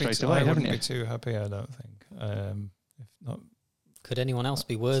the question straight away, haven't I you? wouldn't be too happy, I don't think. If not, Could anyone else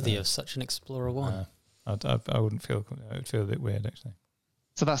be worthy of such an Explorer 1? I wouldn't feel. I would feel a bit weird, actually.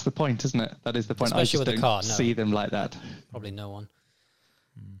 So that's the point, isn't it? That is the point. Especially I just with a don't car, no. see them like that. Probably no one.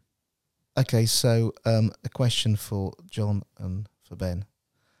 Okay, so a question for John and for Ben.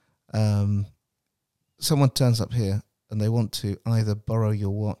 Someone turns up here and they want to either borrow your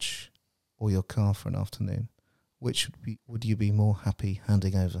watch or your car for an afternoon. Which would you be more happy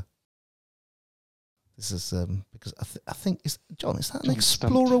handing over? This is because I think John, is that an John's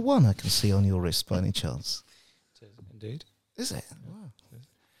Explorer stumped. 1 I can see on your wrist by any chance? Indeed. Is it? Wow.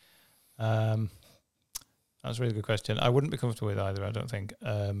 That's a really good question. I wouldn't be comfortable with either, I don't think.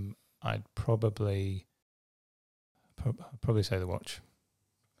 I'd probably say the watch.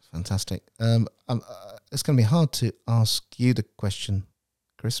 Fantastic. It's going to be hard to ask you the question,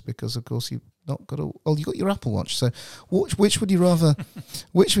 Chris, because of course you've not got you got your Apple Watch. So, which would you rather?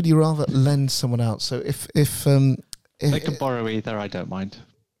 Which would you rather lend someone out? So, if They can borrow either. I don't mind.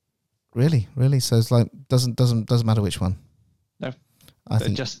 really, so it's like doesn't matter which one. No. I They're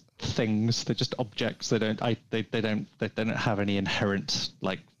think just things. They're just objects. They don't have any inherent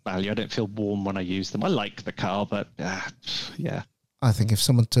like value. I don't feel warm when I use them. I like the car, but yeah. I think if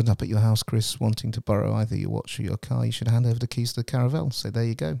someone turned up at your house, Chris, wanting to borrow either your watch or your car, you should hand over the keys to the Caravelle. So there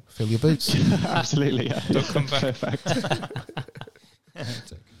you go. Fill your boots. Absolutely. Yeah. Don't come back. Perfect.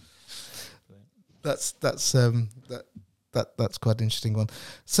 That's quite an interesting one.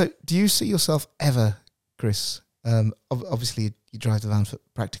 So, do you see yourself ever, Chris? Obviously, you drive the van for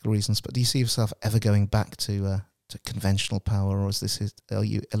practical reasons, but do you see yourself ever going back to conventional power, or are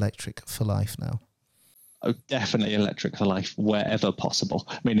you electric for life now? Oh, definitely electric for life wherever possible.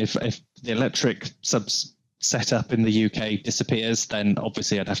 I mean, if the electric subs setup in the UK disappears, then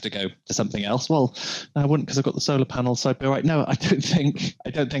obviously I'd have to go to something else. Well, I wouldn't because I've got the solar panels, so I'd be all right. No, I don't think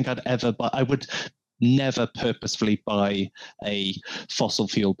I'd ever. But I would never purposefully buy a fossil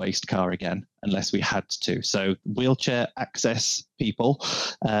fuel based car again unless we had to. So wheelchair access people,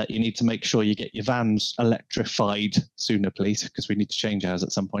 you need to make sure you get your vans electrified sooner, please, because we need to change ours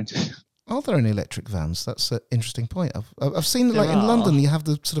at some point. Are there any electric vans? That's an interesting point. I've seen There in are. London you have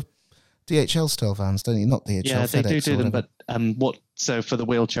the sort of DHL style vans, don't you? Not DHL, Yeah, they FedEx do or them, whatever. but so for the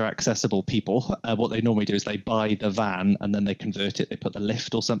wheelchair accessible people, what they normally do is they buy the van and then they convert it. They put the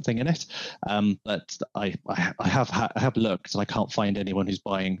lift or something in it. But I have looked and I can't find anyone who's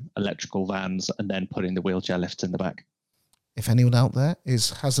buying electrical vans and then putting the wheelchair lifts in the back. If anyone out there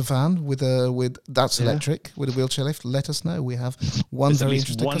has a van with electric with a wheelchair lift, let us know. We have one There's at very least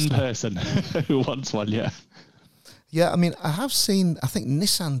interesting one customer. person who wants one. Yeah. Yeah, I mean, I think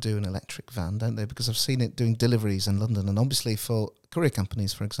Nissan do an electric van, don't they? Because I've seen it doing deliveries in London. And obviously for courier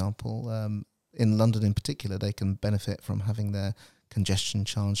companies, for example, in London in particular, they can benefit from having their congestion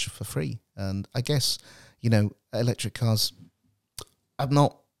charged for free. And I guess, electric cars, I'm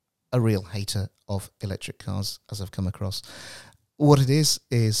not a real hater of electric cars as I've come across. What it is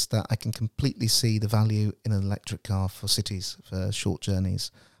that I can completely see the value in an electric car for cities, for short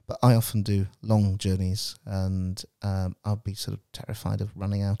journeys. But I often do long journeys, and I'll be sort of terrified of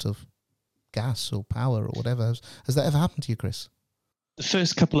running out of gas or power or whatever. Has that ever happened to you, Chris? The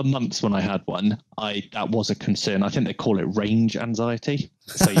first couple of months when I had one, that was a concern. I think they call it range anxiety.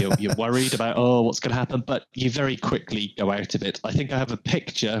 So you're worried about, what's going to happen, but you very quickly go out of it. I think I have a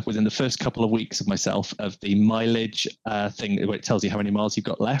picture within the first couple of weeks of myself of the mileage thing where it tells you how many miles you've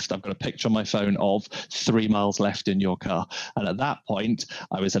got left. I've got a picture on my phone of 3 miles left in your car. And at that point,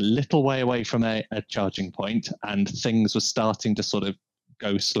 I was a little way away from a charging point and things were starting to sort of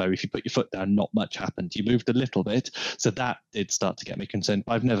go slow. If you put your foot down, not much happened. You moved a little bit. So that did start to get me concerned,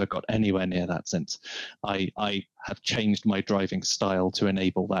 but I've never got anywhere near that since. I have changed my driving style to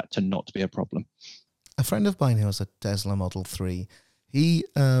enable that to not be a problem. A friend of mine who has a Tesla Model 3, it's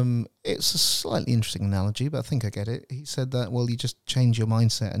a slightly interesting analogy, but I think I get it. He said that, well, you just change your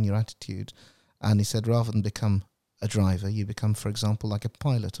mindset and your attitude. And he said, rather than become a driver, you become, for example, like a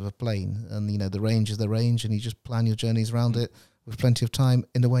pilot of a plane. And, the range is the range, and you just plan your journeys around it with plenty of time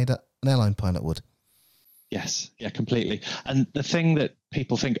in the way that an airline pilot would. Yes, yeah, completely. And the thing that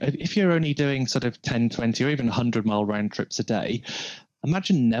people think, if you're only doing sort of 10, 20, or even 100-mile round trips a day,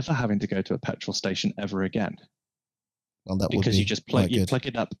 imagine never having to go to a petrol station ever again. Well, that would Because be you just quite good. plug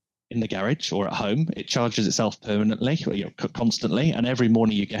it up in the garage or at home. It charges itself permanently, or constantly, and every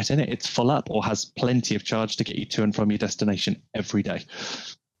morning you get in it, it's full up or has plenty of charge to get you to and from your destination every day.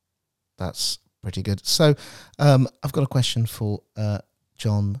 That's pretty good. So I've got a question for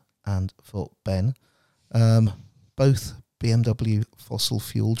John and for Ben. Both BMW fossil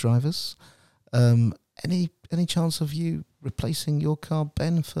fuel drivers. Any chance of you replacing your car,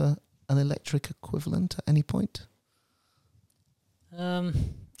 Ben, for an electric equivalent at any point?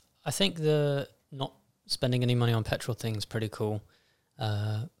 I think the not spending any money on petrol thing is pretty cool,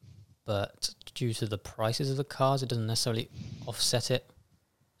 but due to the prices of the cars, it doesn't necessarily offset it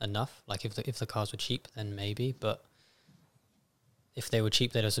enough. Like if the cars were cheap, then maybe, but if they were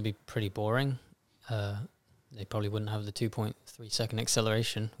cheap, they'd also be pretty boring. They probably wouldn't have the 2.3 second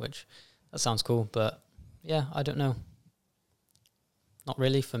acceleration, which that sounds cool, but yeah, I don't know. Not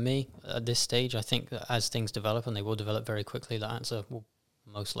really for me at this stage. I think that as things develop, and they will develop very quickly, the answer will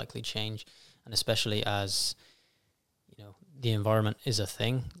most likely change, and especially as the environment is a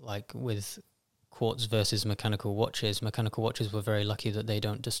thing. Like with quartz versus mechanical watches were very lucky that they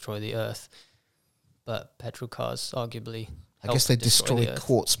don't destroy the earth, but petrol cars arguably I guess they destroy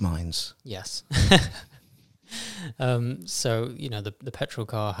quartz mines. Yes. So the petrol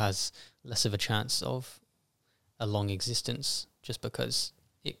car has less of a chance of a long existence just because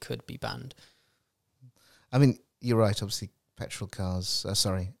it could be banned. I mean, you're right. Obviously, electric cars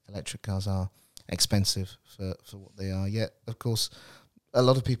are expensive for what they are. Yet, of course, a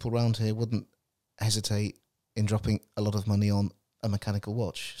lot of people around here wouldn't hesitate in dropping a lot of money on a mechanical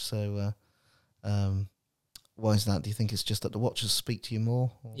watch. So, why is that? Do you think it's just that the watches speak to you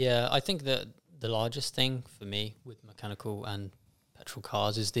more? Or? Yeah, I think that the largest thing for me with mechanical and petrol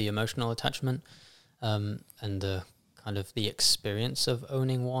cars is the emotional attachment, and the kind of the experience of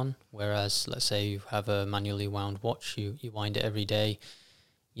owning one. Whereas, let's say you have a manually wound watch, you wind it every day,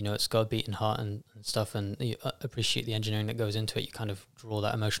 it's got a beating heart and stuff, and you appreciate the engineering that goes into it. You kind of draw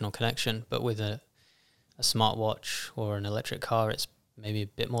that emotional connection. But with a smartwatch or an electric car, it's maybe a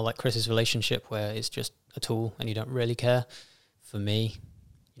bit more like Chris's relationship, where it's just a tool and you don't really care. For me,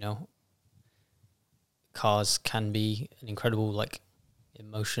 cars can be an incredible, like,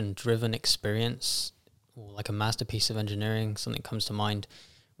 emotion-driven experience, or like a masterpiece of engineering. Something comes to mind.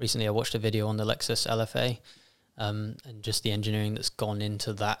 Recently, I watched a video on the Lexus LFA, and just the engineering that's gone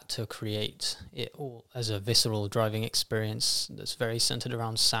into that to create it all as a visceral driving experience that's very centered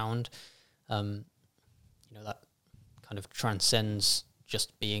around sound. That kind of transcends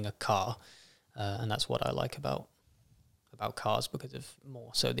just being a car, and that's what I like about cars, because of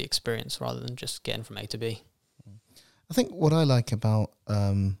more so the experience rather than just getting from A to B. I think what I like about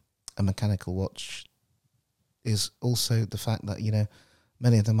a mechanical watch is also the fact that,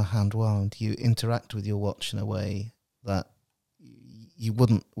 many of them are hand wound. You interact with your watch in a way that you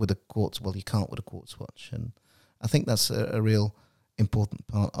wouldn't with a quartz. Well, you can't with a quartz watch. And I think that's a real important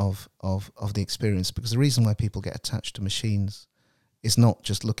part of the experience, because the reason why people get attached to machines is not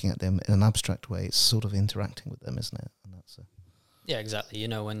just looking at them in an abstract way. It's sort of interacting with them, isn't it? And that's yeah, exactly.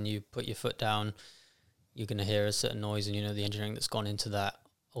 When you put your foot down, you're going to hear a certain noise, and the engineering that's gone into that.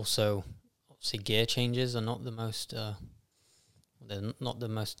 Also, obviously, gear changes are not the most they're not the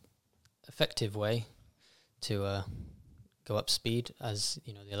most effective way to go up speed, as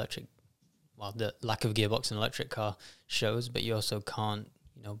the electric. Well, the lack of gearbox in an electric car shows, but you also can't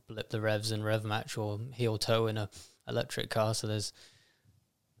blip the revs and rev match or heel toe in a electric car. So there's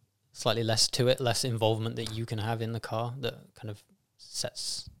slightly less to it, less involvement that you can have in the car that kind of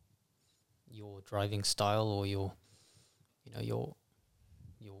sets your driving style or your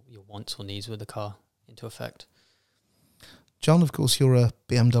wants or needs with the car into effect. John, of course, you're a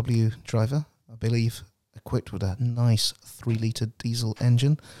BMW driver, I believe, equipped with a nice 3-litre diesel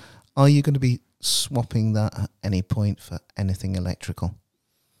engine. Are you going to be swapping that at any point for anything electrical?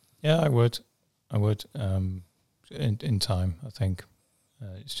 Yeah, I would. In time, I think.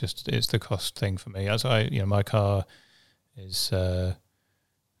 It's the cost thing for me. As my car is, I'm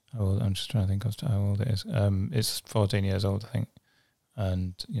just trying to think how old it is. It's 14 years old, I think.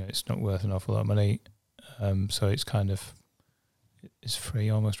 And, it's not worth an awful lot of money. So it's kind of, it's free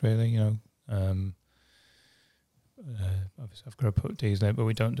almost, really, obviously I've got to put diesel in it, but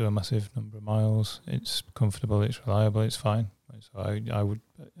we don't do a massive number of miles. It's comfortable, it's reliable, it's fine. So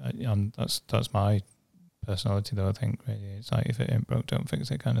that's my personality, though. I think really it's like, if it ain't broke, don't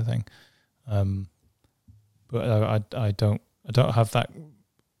fix it, kind of thing. But I don't have that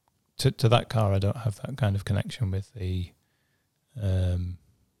to that car, I don't have that kind of connection with the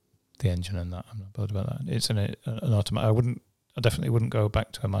engine and that. I'm not bothered about that. It's an automatic. I definitely wouldn't go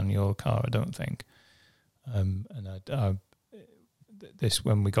back to a manual car, I don't think. And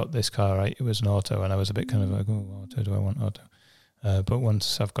when we got this car, it was an auto, and I was a bit kind of like, oh, auto, do I want auto? But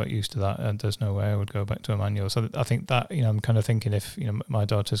once I've got used to that, and there's no way I would go back to a manual. So I think that, I'm kind of thinking if, my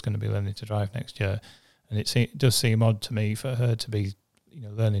daughter's going to be learning to drive next year, and it does seem odd to me for her to be,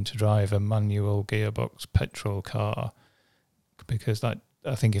 learning to drive a manual gearbox petrol car, because I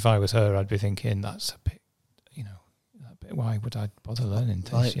think if I was her, I'd be thinking that's a bit, why would I bother learning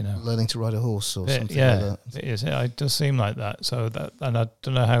this? Like learning to ride a horse or something yeah, like that. It is. It does seem like that. So that, and I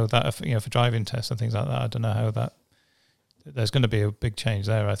don't know how that, for driving tests and things like that, I don't know how that. There's going to be a big change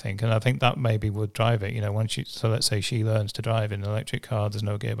there, I think, and I think that maybe would drive it. So let's say she learns to drive in an electric car. There's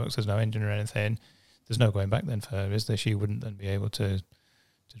no gearbox, there's no engine or anything. There's no going back then for her, is there? She wouldn't then be able to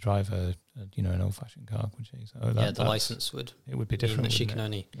drive an old-fashioned car, would she? So the license would. It would be different. That she can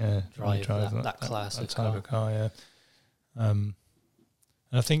only drive that class that type of car. Yeah. And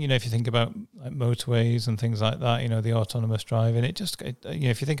I think if you think about like motorways and things like that, the autonomous driving,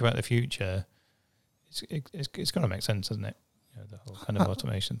 if you think about the future, it's going to make sense, isn't it? The whole kind of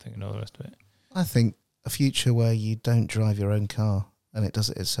automation thing and all the rest of it. I think a future where you don't drive your own car and it does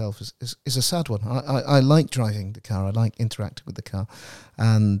it itself is a sad one. I like driving the car. I like interacting with the car,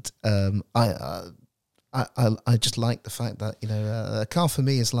 and I just like the fact that a car for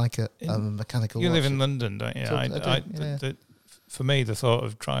me is like a mechanical. You watch. live in London, don't you? For me, the thought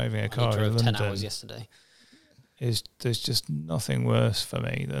of driving a car in London 10 hours yesterday. There's just nothing worse for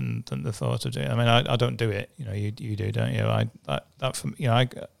me than the thought of doing. I mean, I don't do it. You do, don't you?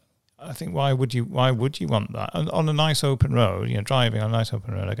 I think why would you want that on a nice open road? Driving on a nice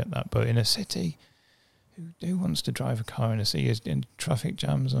open road, I get that. But in a city, who wants to drive a car in a city in traffic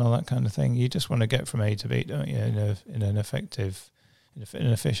jams and all that kind of thing? You just want to get from A to B, don't you? In an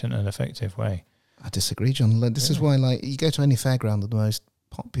efficient and effective way. I disagree, John. This is why, you go to any fairground, the most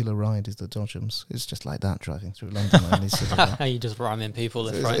popular ride is the Dodgems. It's just like that, driving through London. You just ram in people.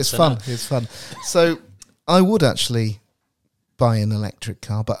 It's fun. It's fun. So I would actually buy an electric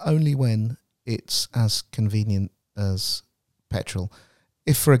car, but only when it's as convenient as petrol.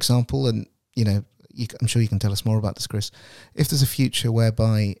 If, for example, and I'm sure you can tell us more about this, Chris, if there's a future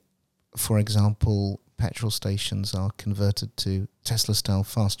whereby, for example, petrol stations are converted to Tesla-style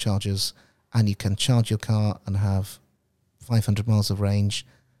fast chargers, and you can charge your car and have 500 miles of range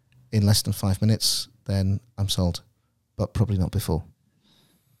in less than 5 minutes, then I'm sold. But probably not before.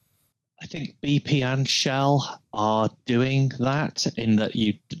 I think BP and Shell are doing that, in that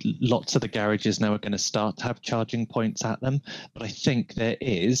lots of the garages now are going to start to have charging points at them. But I think there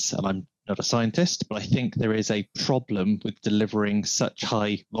is, and I'm not a scientist, but I think there is a problem with delivering such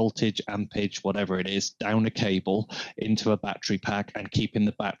high voltage, ampage, whatever it is, down a cable into a battery pack and keeping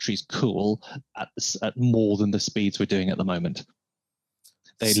the batteries cool at more than the speeds we're doing at the moment.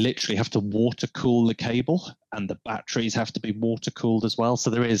 They literally have to water cool the cable, and the batteries have to be water cooled as well. So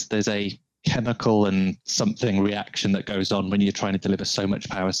there's a chemical and something reaction that goes on when you're trying to deliver so much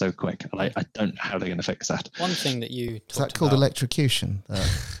power so quick. And I don't know how they're going to fix that. One thing that you talked about... Is that called electrocution?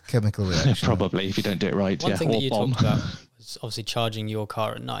 Chemical reaction? Probably, if you don't do it right. One thing that you talked about was obviously charging your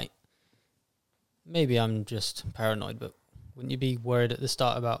car at night. Maybe I'm just paranoid, but wouldn't you be worried at the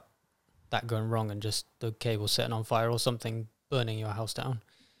start about that going wrong and just the cable setting on fire or something burning your house down?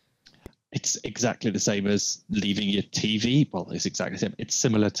 It's exactly the same as leaving your TV. Well, it's exactly the same. It's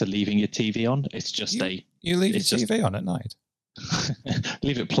similar to leaving your TV on. It's just you leave your TV on at night.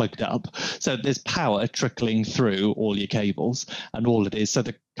 Leave it plugged up. So there's power trickling through all your cables, and all it is. So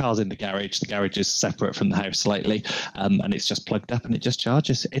the car's in the garage. The garage is separate from the house slightly, and it's just plugged up and it just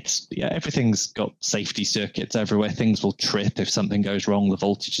charges. Everything's got safety circuits everywhere. Things will trip if something goes wrong. The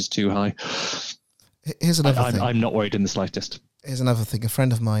voltage is too high. Here's another thing. I'm not worried in the slightest. Here's another thing. A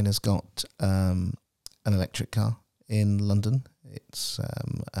friend of mine has got an electric car in London. It's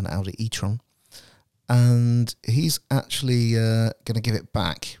an Audi e-tron. And he's actually going to give it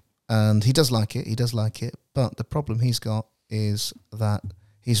back. And he does like it. But the problem he's got is that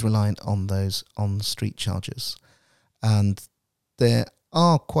he's reliant on those on-street chargers. And there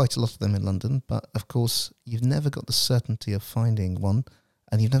are quite a lot of them in London. But, of course, you've never got the certainty of finding one.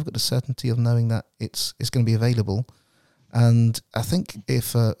 And you've never got the certainty of knowing that it's going to be available. And I think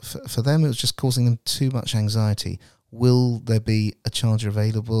if for them it was just causing them too much anxiety. Will there be a charger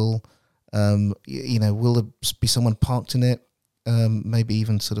available? Will there be someone parked in it? Maybe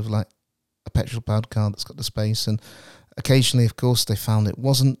even sort of like a petrol-powered car that's got the space. And occasionally, of course, they found it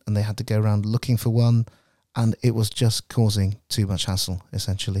wasn't, and they had to go around looking for one, and it was just causing too much hassle,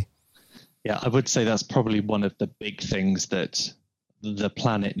 essentially. Yeah, I would say that's probably one of the big things that the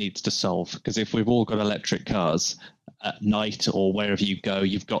planet needs to solve. Because if we've all got electric cars at night or wherever you go,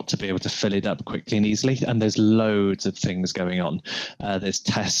 you've got to be able to fill it up quickly and easily. And there's loads of things going on. There's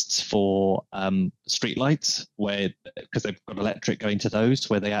tests for streetlights where, because they've got electric going to those,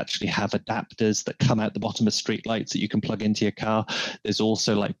 where they actually have adapters that come out the bottom of streetlights that you can plug into your car. There's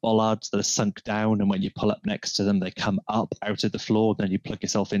also like bollards that are sunk down, and when you pull up next to them, they come up out of the floor. Then you plug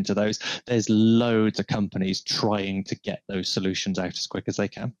yourself into those. There's loads of companies trying to get those solutions out as quick as they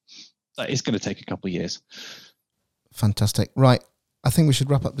can. But it's going to take a couple of years. Fantastic. Right. I think we should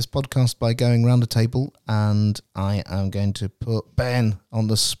wrap up this podcast by going round the table, and I am going to put Ben on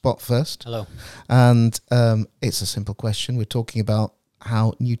the spot first. Hello. And it's a simple question. We're talking about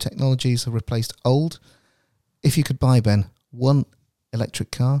how new technologies have replaced old. If you could buy, Ben, one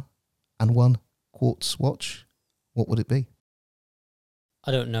electric car and one quartz watch, what would it be?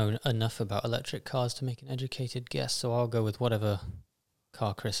 I don't know enough about electric cars to make an educated guess, so I'll go with whatever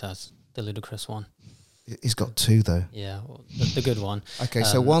car Chris has, the ludicrous one. He's got two, though. Yeah, well, the good one. Okay,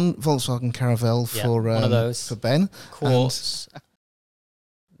 so one Volkswagen Caravelle for one of those. for Ben. Quartz.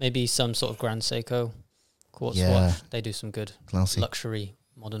 Maybe some sort of Grand Seiko quartz watch. They do some good Classy. luxury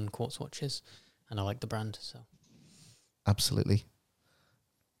modern quartz watches, and I like the brand. So absolutely.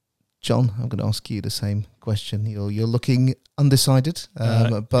 John, I'm going to ask you the same question. You're looking undecided,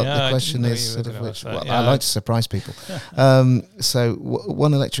 but the question is sort of which. Well, I like to surprise people. So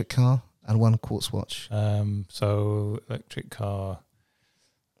one electric car and one quartz watch. So electric car.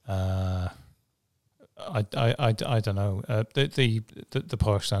 I don't know. The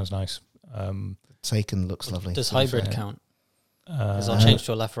Porsche sounds nice. Taycan looks lovely. Does hybrid count? Because I'll change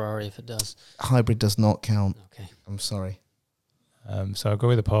to a LaFerrari if it does. Hybrid does not count. Okay. I'm sorry. So I'll go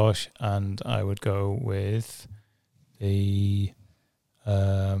with the Porsche, and I would go with the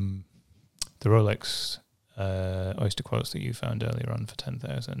Rolex Oyster Quartz that you found earlier on for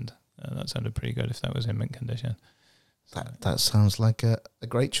 10,000. That sounded pretty good if that was in mint condition. So that sounds like a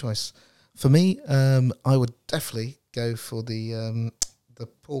great choice. For me, I would definitely go for the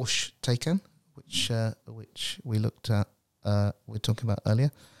Porsche Taycan, which we looked at. We were talking about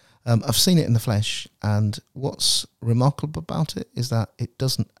earlier. I've seen it in the flesh, and what's remarkable about it is that it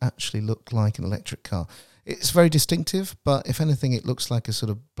doesn't actually look like an electric car. It's very distinctive, but if anything, it looks like a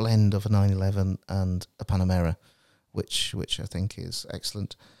sort of blend of a 911 and a Panamera, which I think is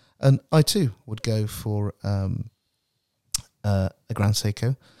excellent. And I too would go for a Grand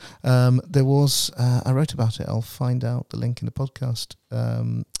Seiko. There was I wrote about it. I'll find out the link in the podcast.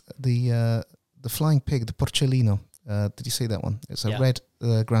 The Flying Pig, the Porcellino. Did you see that one? It's a red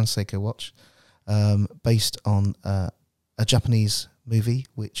Grand Seiko watch, based on a Japanese movie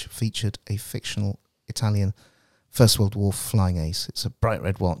which featured a fictional Italian First World War flying ace. It's a bright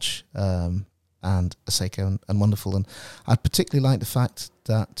red watch, and a Seiko, and wonderful. And I particularly like the fact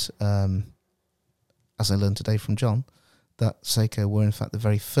that, as I learned today from John, that Seiko were in fact the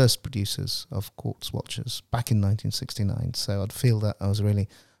very first producers of quartz watches back in 1969. So I'd feel that I was really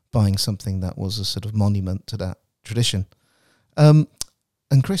buying something that was a sort of monument to that tradition. And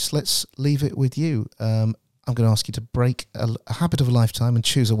Chris, let's leave it with you. I'm going to ask you to break a habit of a lifetime and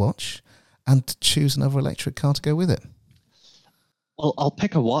choose a watch, and choose another electric car to go with it. Well, I'll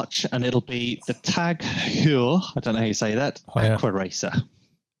pick a watch, and it'll be the Tag Heuer. I don't know how you say that. Aqua Racer.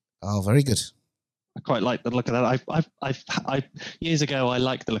 Oh, very good. I quite like the look of that. I years ago, I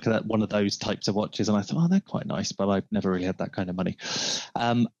liked the look of that, one of those types of watches, and I thought, oh, they're quite nice, but I've never really had that kind of money.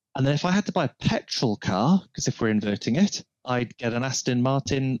 And then if I had to buy a petrol car, because if we're inverting it, I'd get an Aston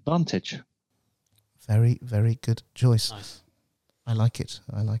Martin Vantage. Very, very good choice. Nice. I like it.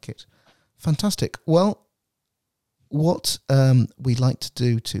 Fantastic. Well, what we like to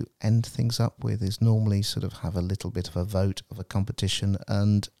do to end things up with is normally sort of have a little bit of a vote of a competition,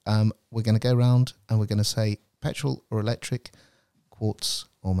 and we're going to go around and we're going to say petrol or electric, quartz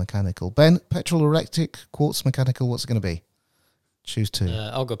or mechanical. Ben, petrol or electric, quartz, mechanical, what's it going to be? Choose two.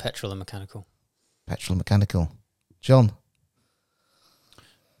 I'll go petrol and mechanical. Petrol and mechanical. John?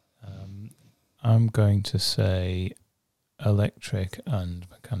 I'm going to say electric and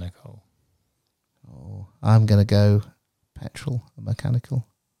mechanical. Oh, I'm going to go petrol and mechanical,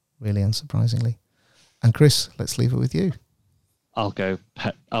 really unsurprisingly. And Chris, let's leave it with you. I'll go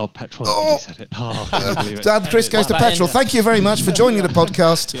petrol. Oh! You said it. Oh, I can't believe it. Dad, Chris goes to petrol. Thank you very much for joining the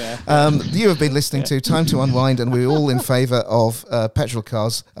podcast. You have been listening to Time to Unwind, and we're all in favour of petrol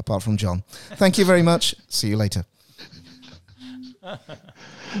cars, apart from John. Thank you very much. See you later.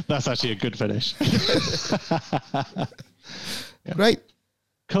 That's actually a good finish. Great.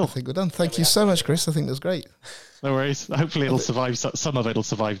 Cool. I think we're done. Thank you so much, Chris. I think that was great. No worries. Hopefully it'll survive. Some of it'll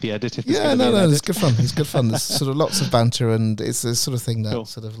survive the edit. If Yeah, it's good fun. It's good fun. There's sort of lots of banter, and it's the sort of thing that Cool.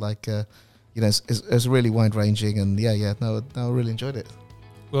 sort of like, is really wide ranging. And no, I really enjoyed it.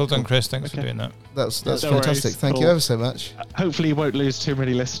 Well done, Chris. Thanks for doing that. That's No fantastic. worries. Thank you Cool. ever so much. Hopefully you won't lose too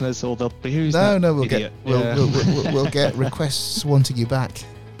many listeners, or they'll be who's No, that we'll idiot? we'll get requests wanting you back.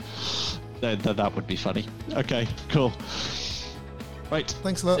 That would be funny. Okay, cool. Right.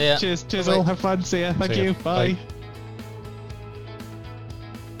 Thanks a lot. See ya. Cheers Bye-bye. all. Have fun. See ya. Thank See ya. you. Bye. Bye.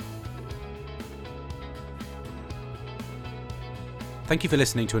 Thank you for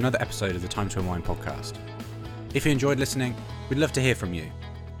listening to another episode of the Time to Unwind podcast. If you enjoyed listening, we'd love to hear from you.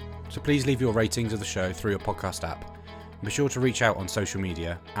 So please leave your ratings of the show through your podcast app. And be sure to reach out on social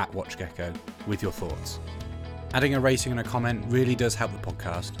media at WatchGecko with your thoughts. Adding a rating and a comment really does help the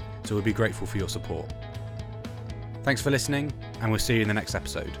podcast, so we'd be grateful for your support. Thanks for listening, and we'll see you in the next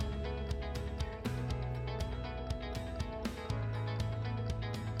episode.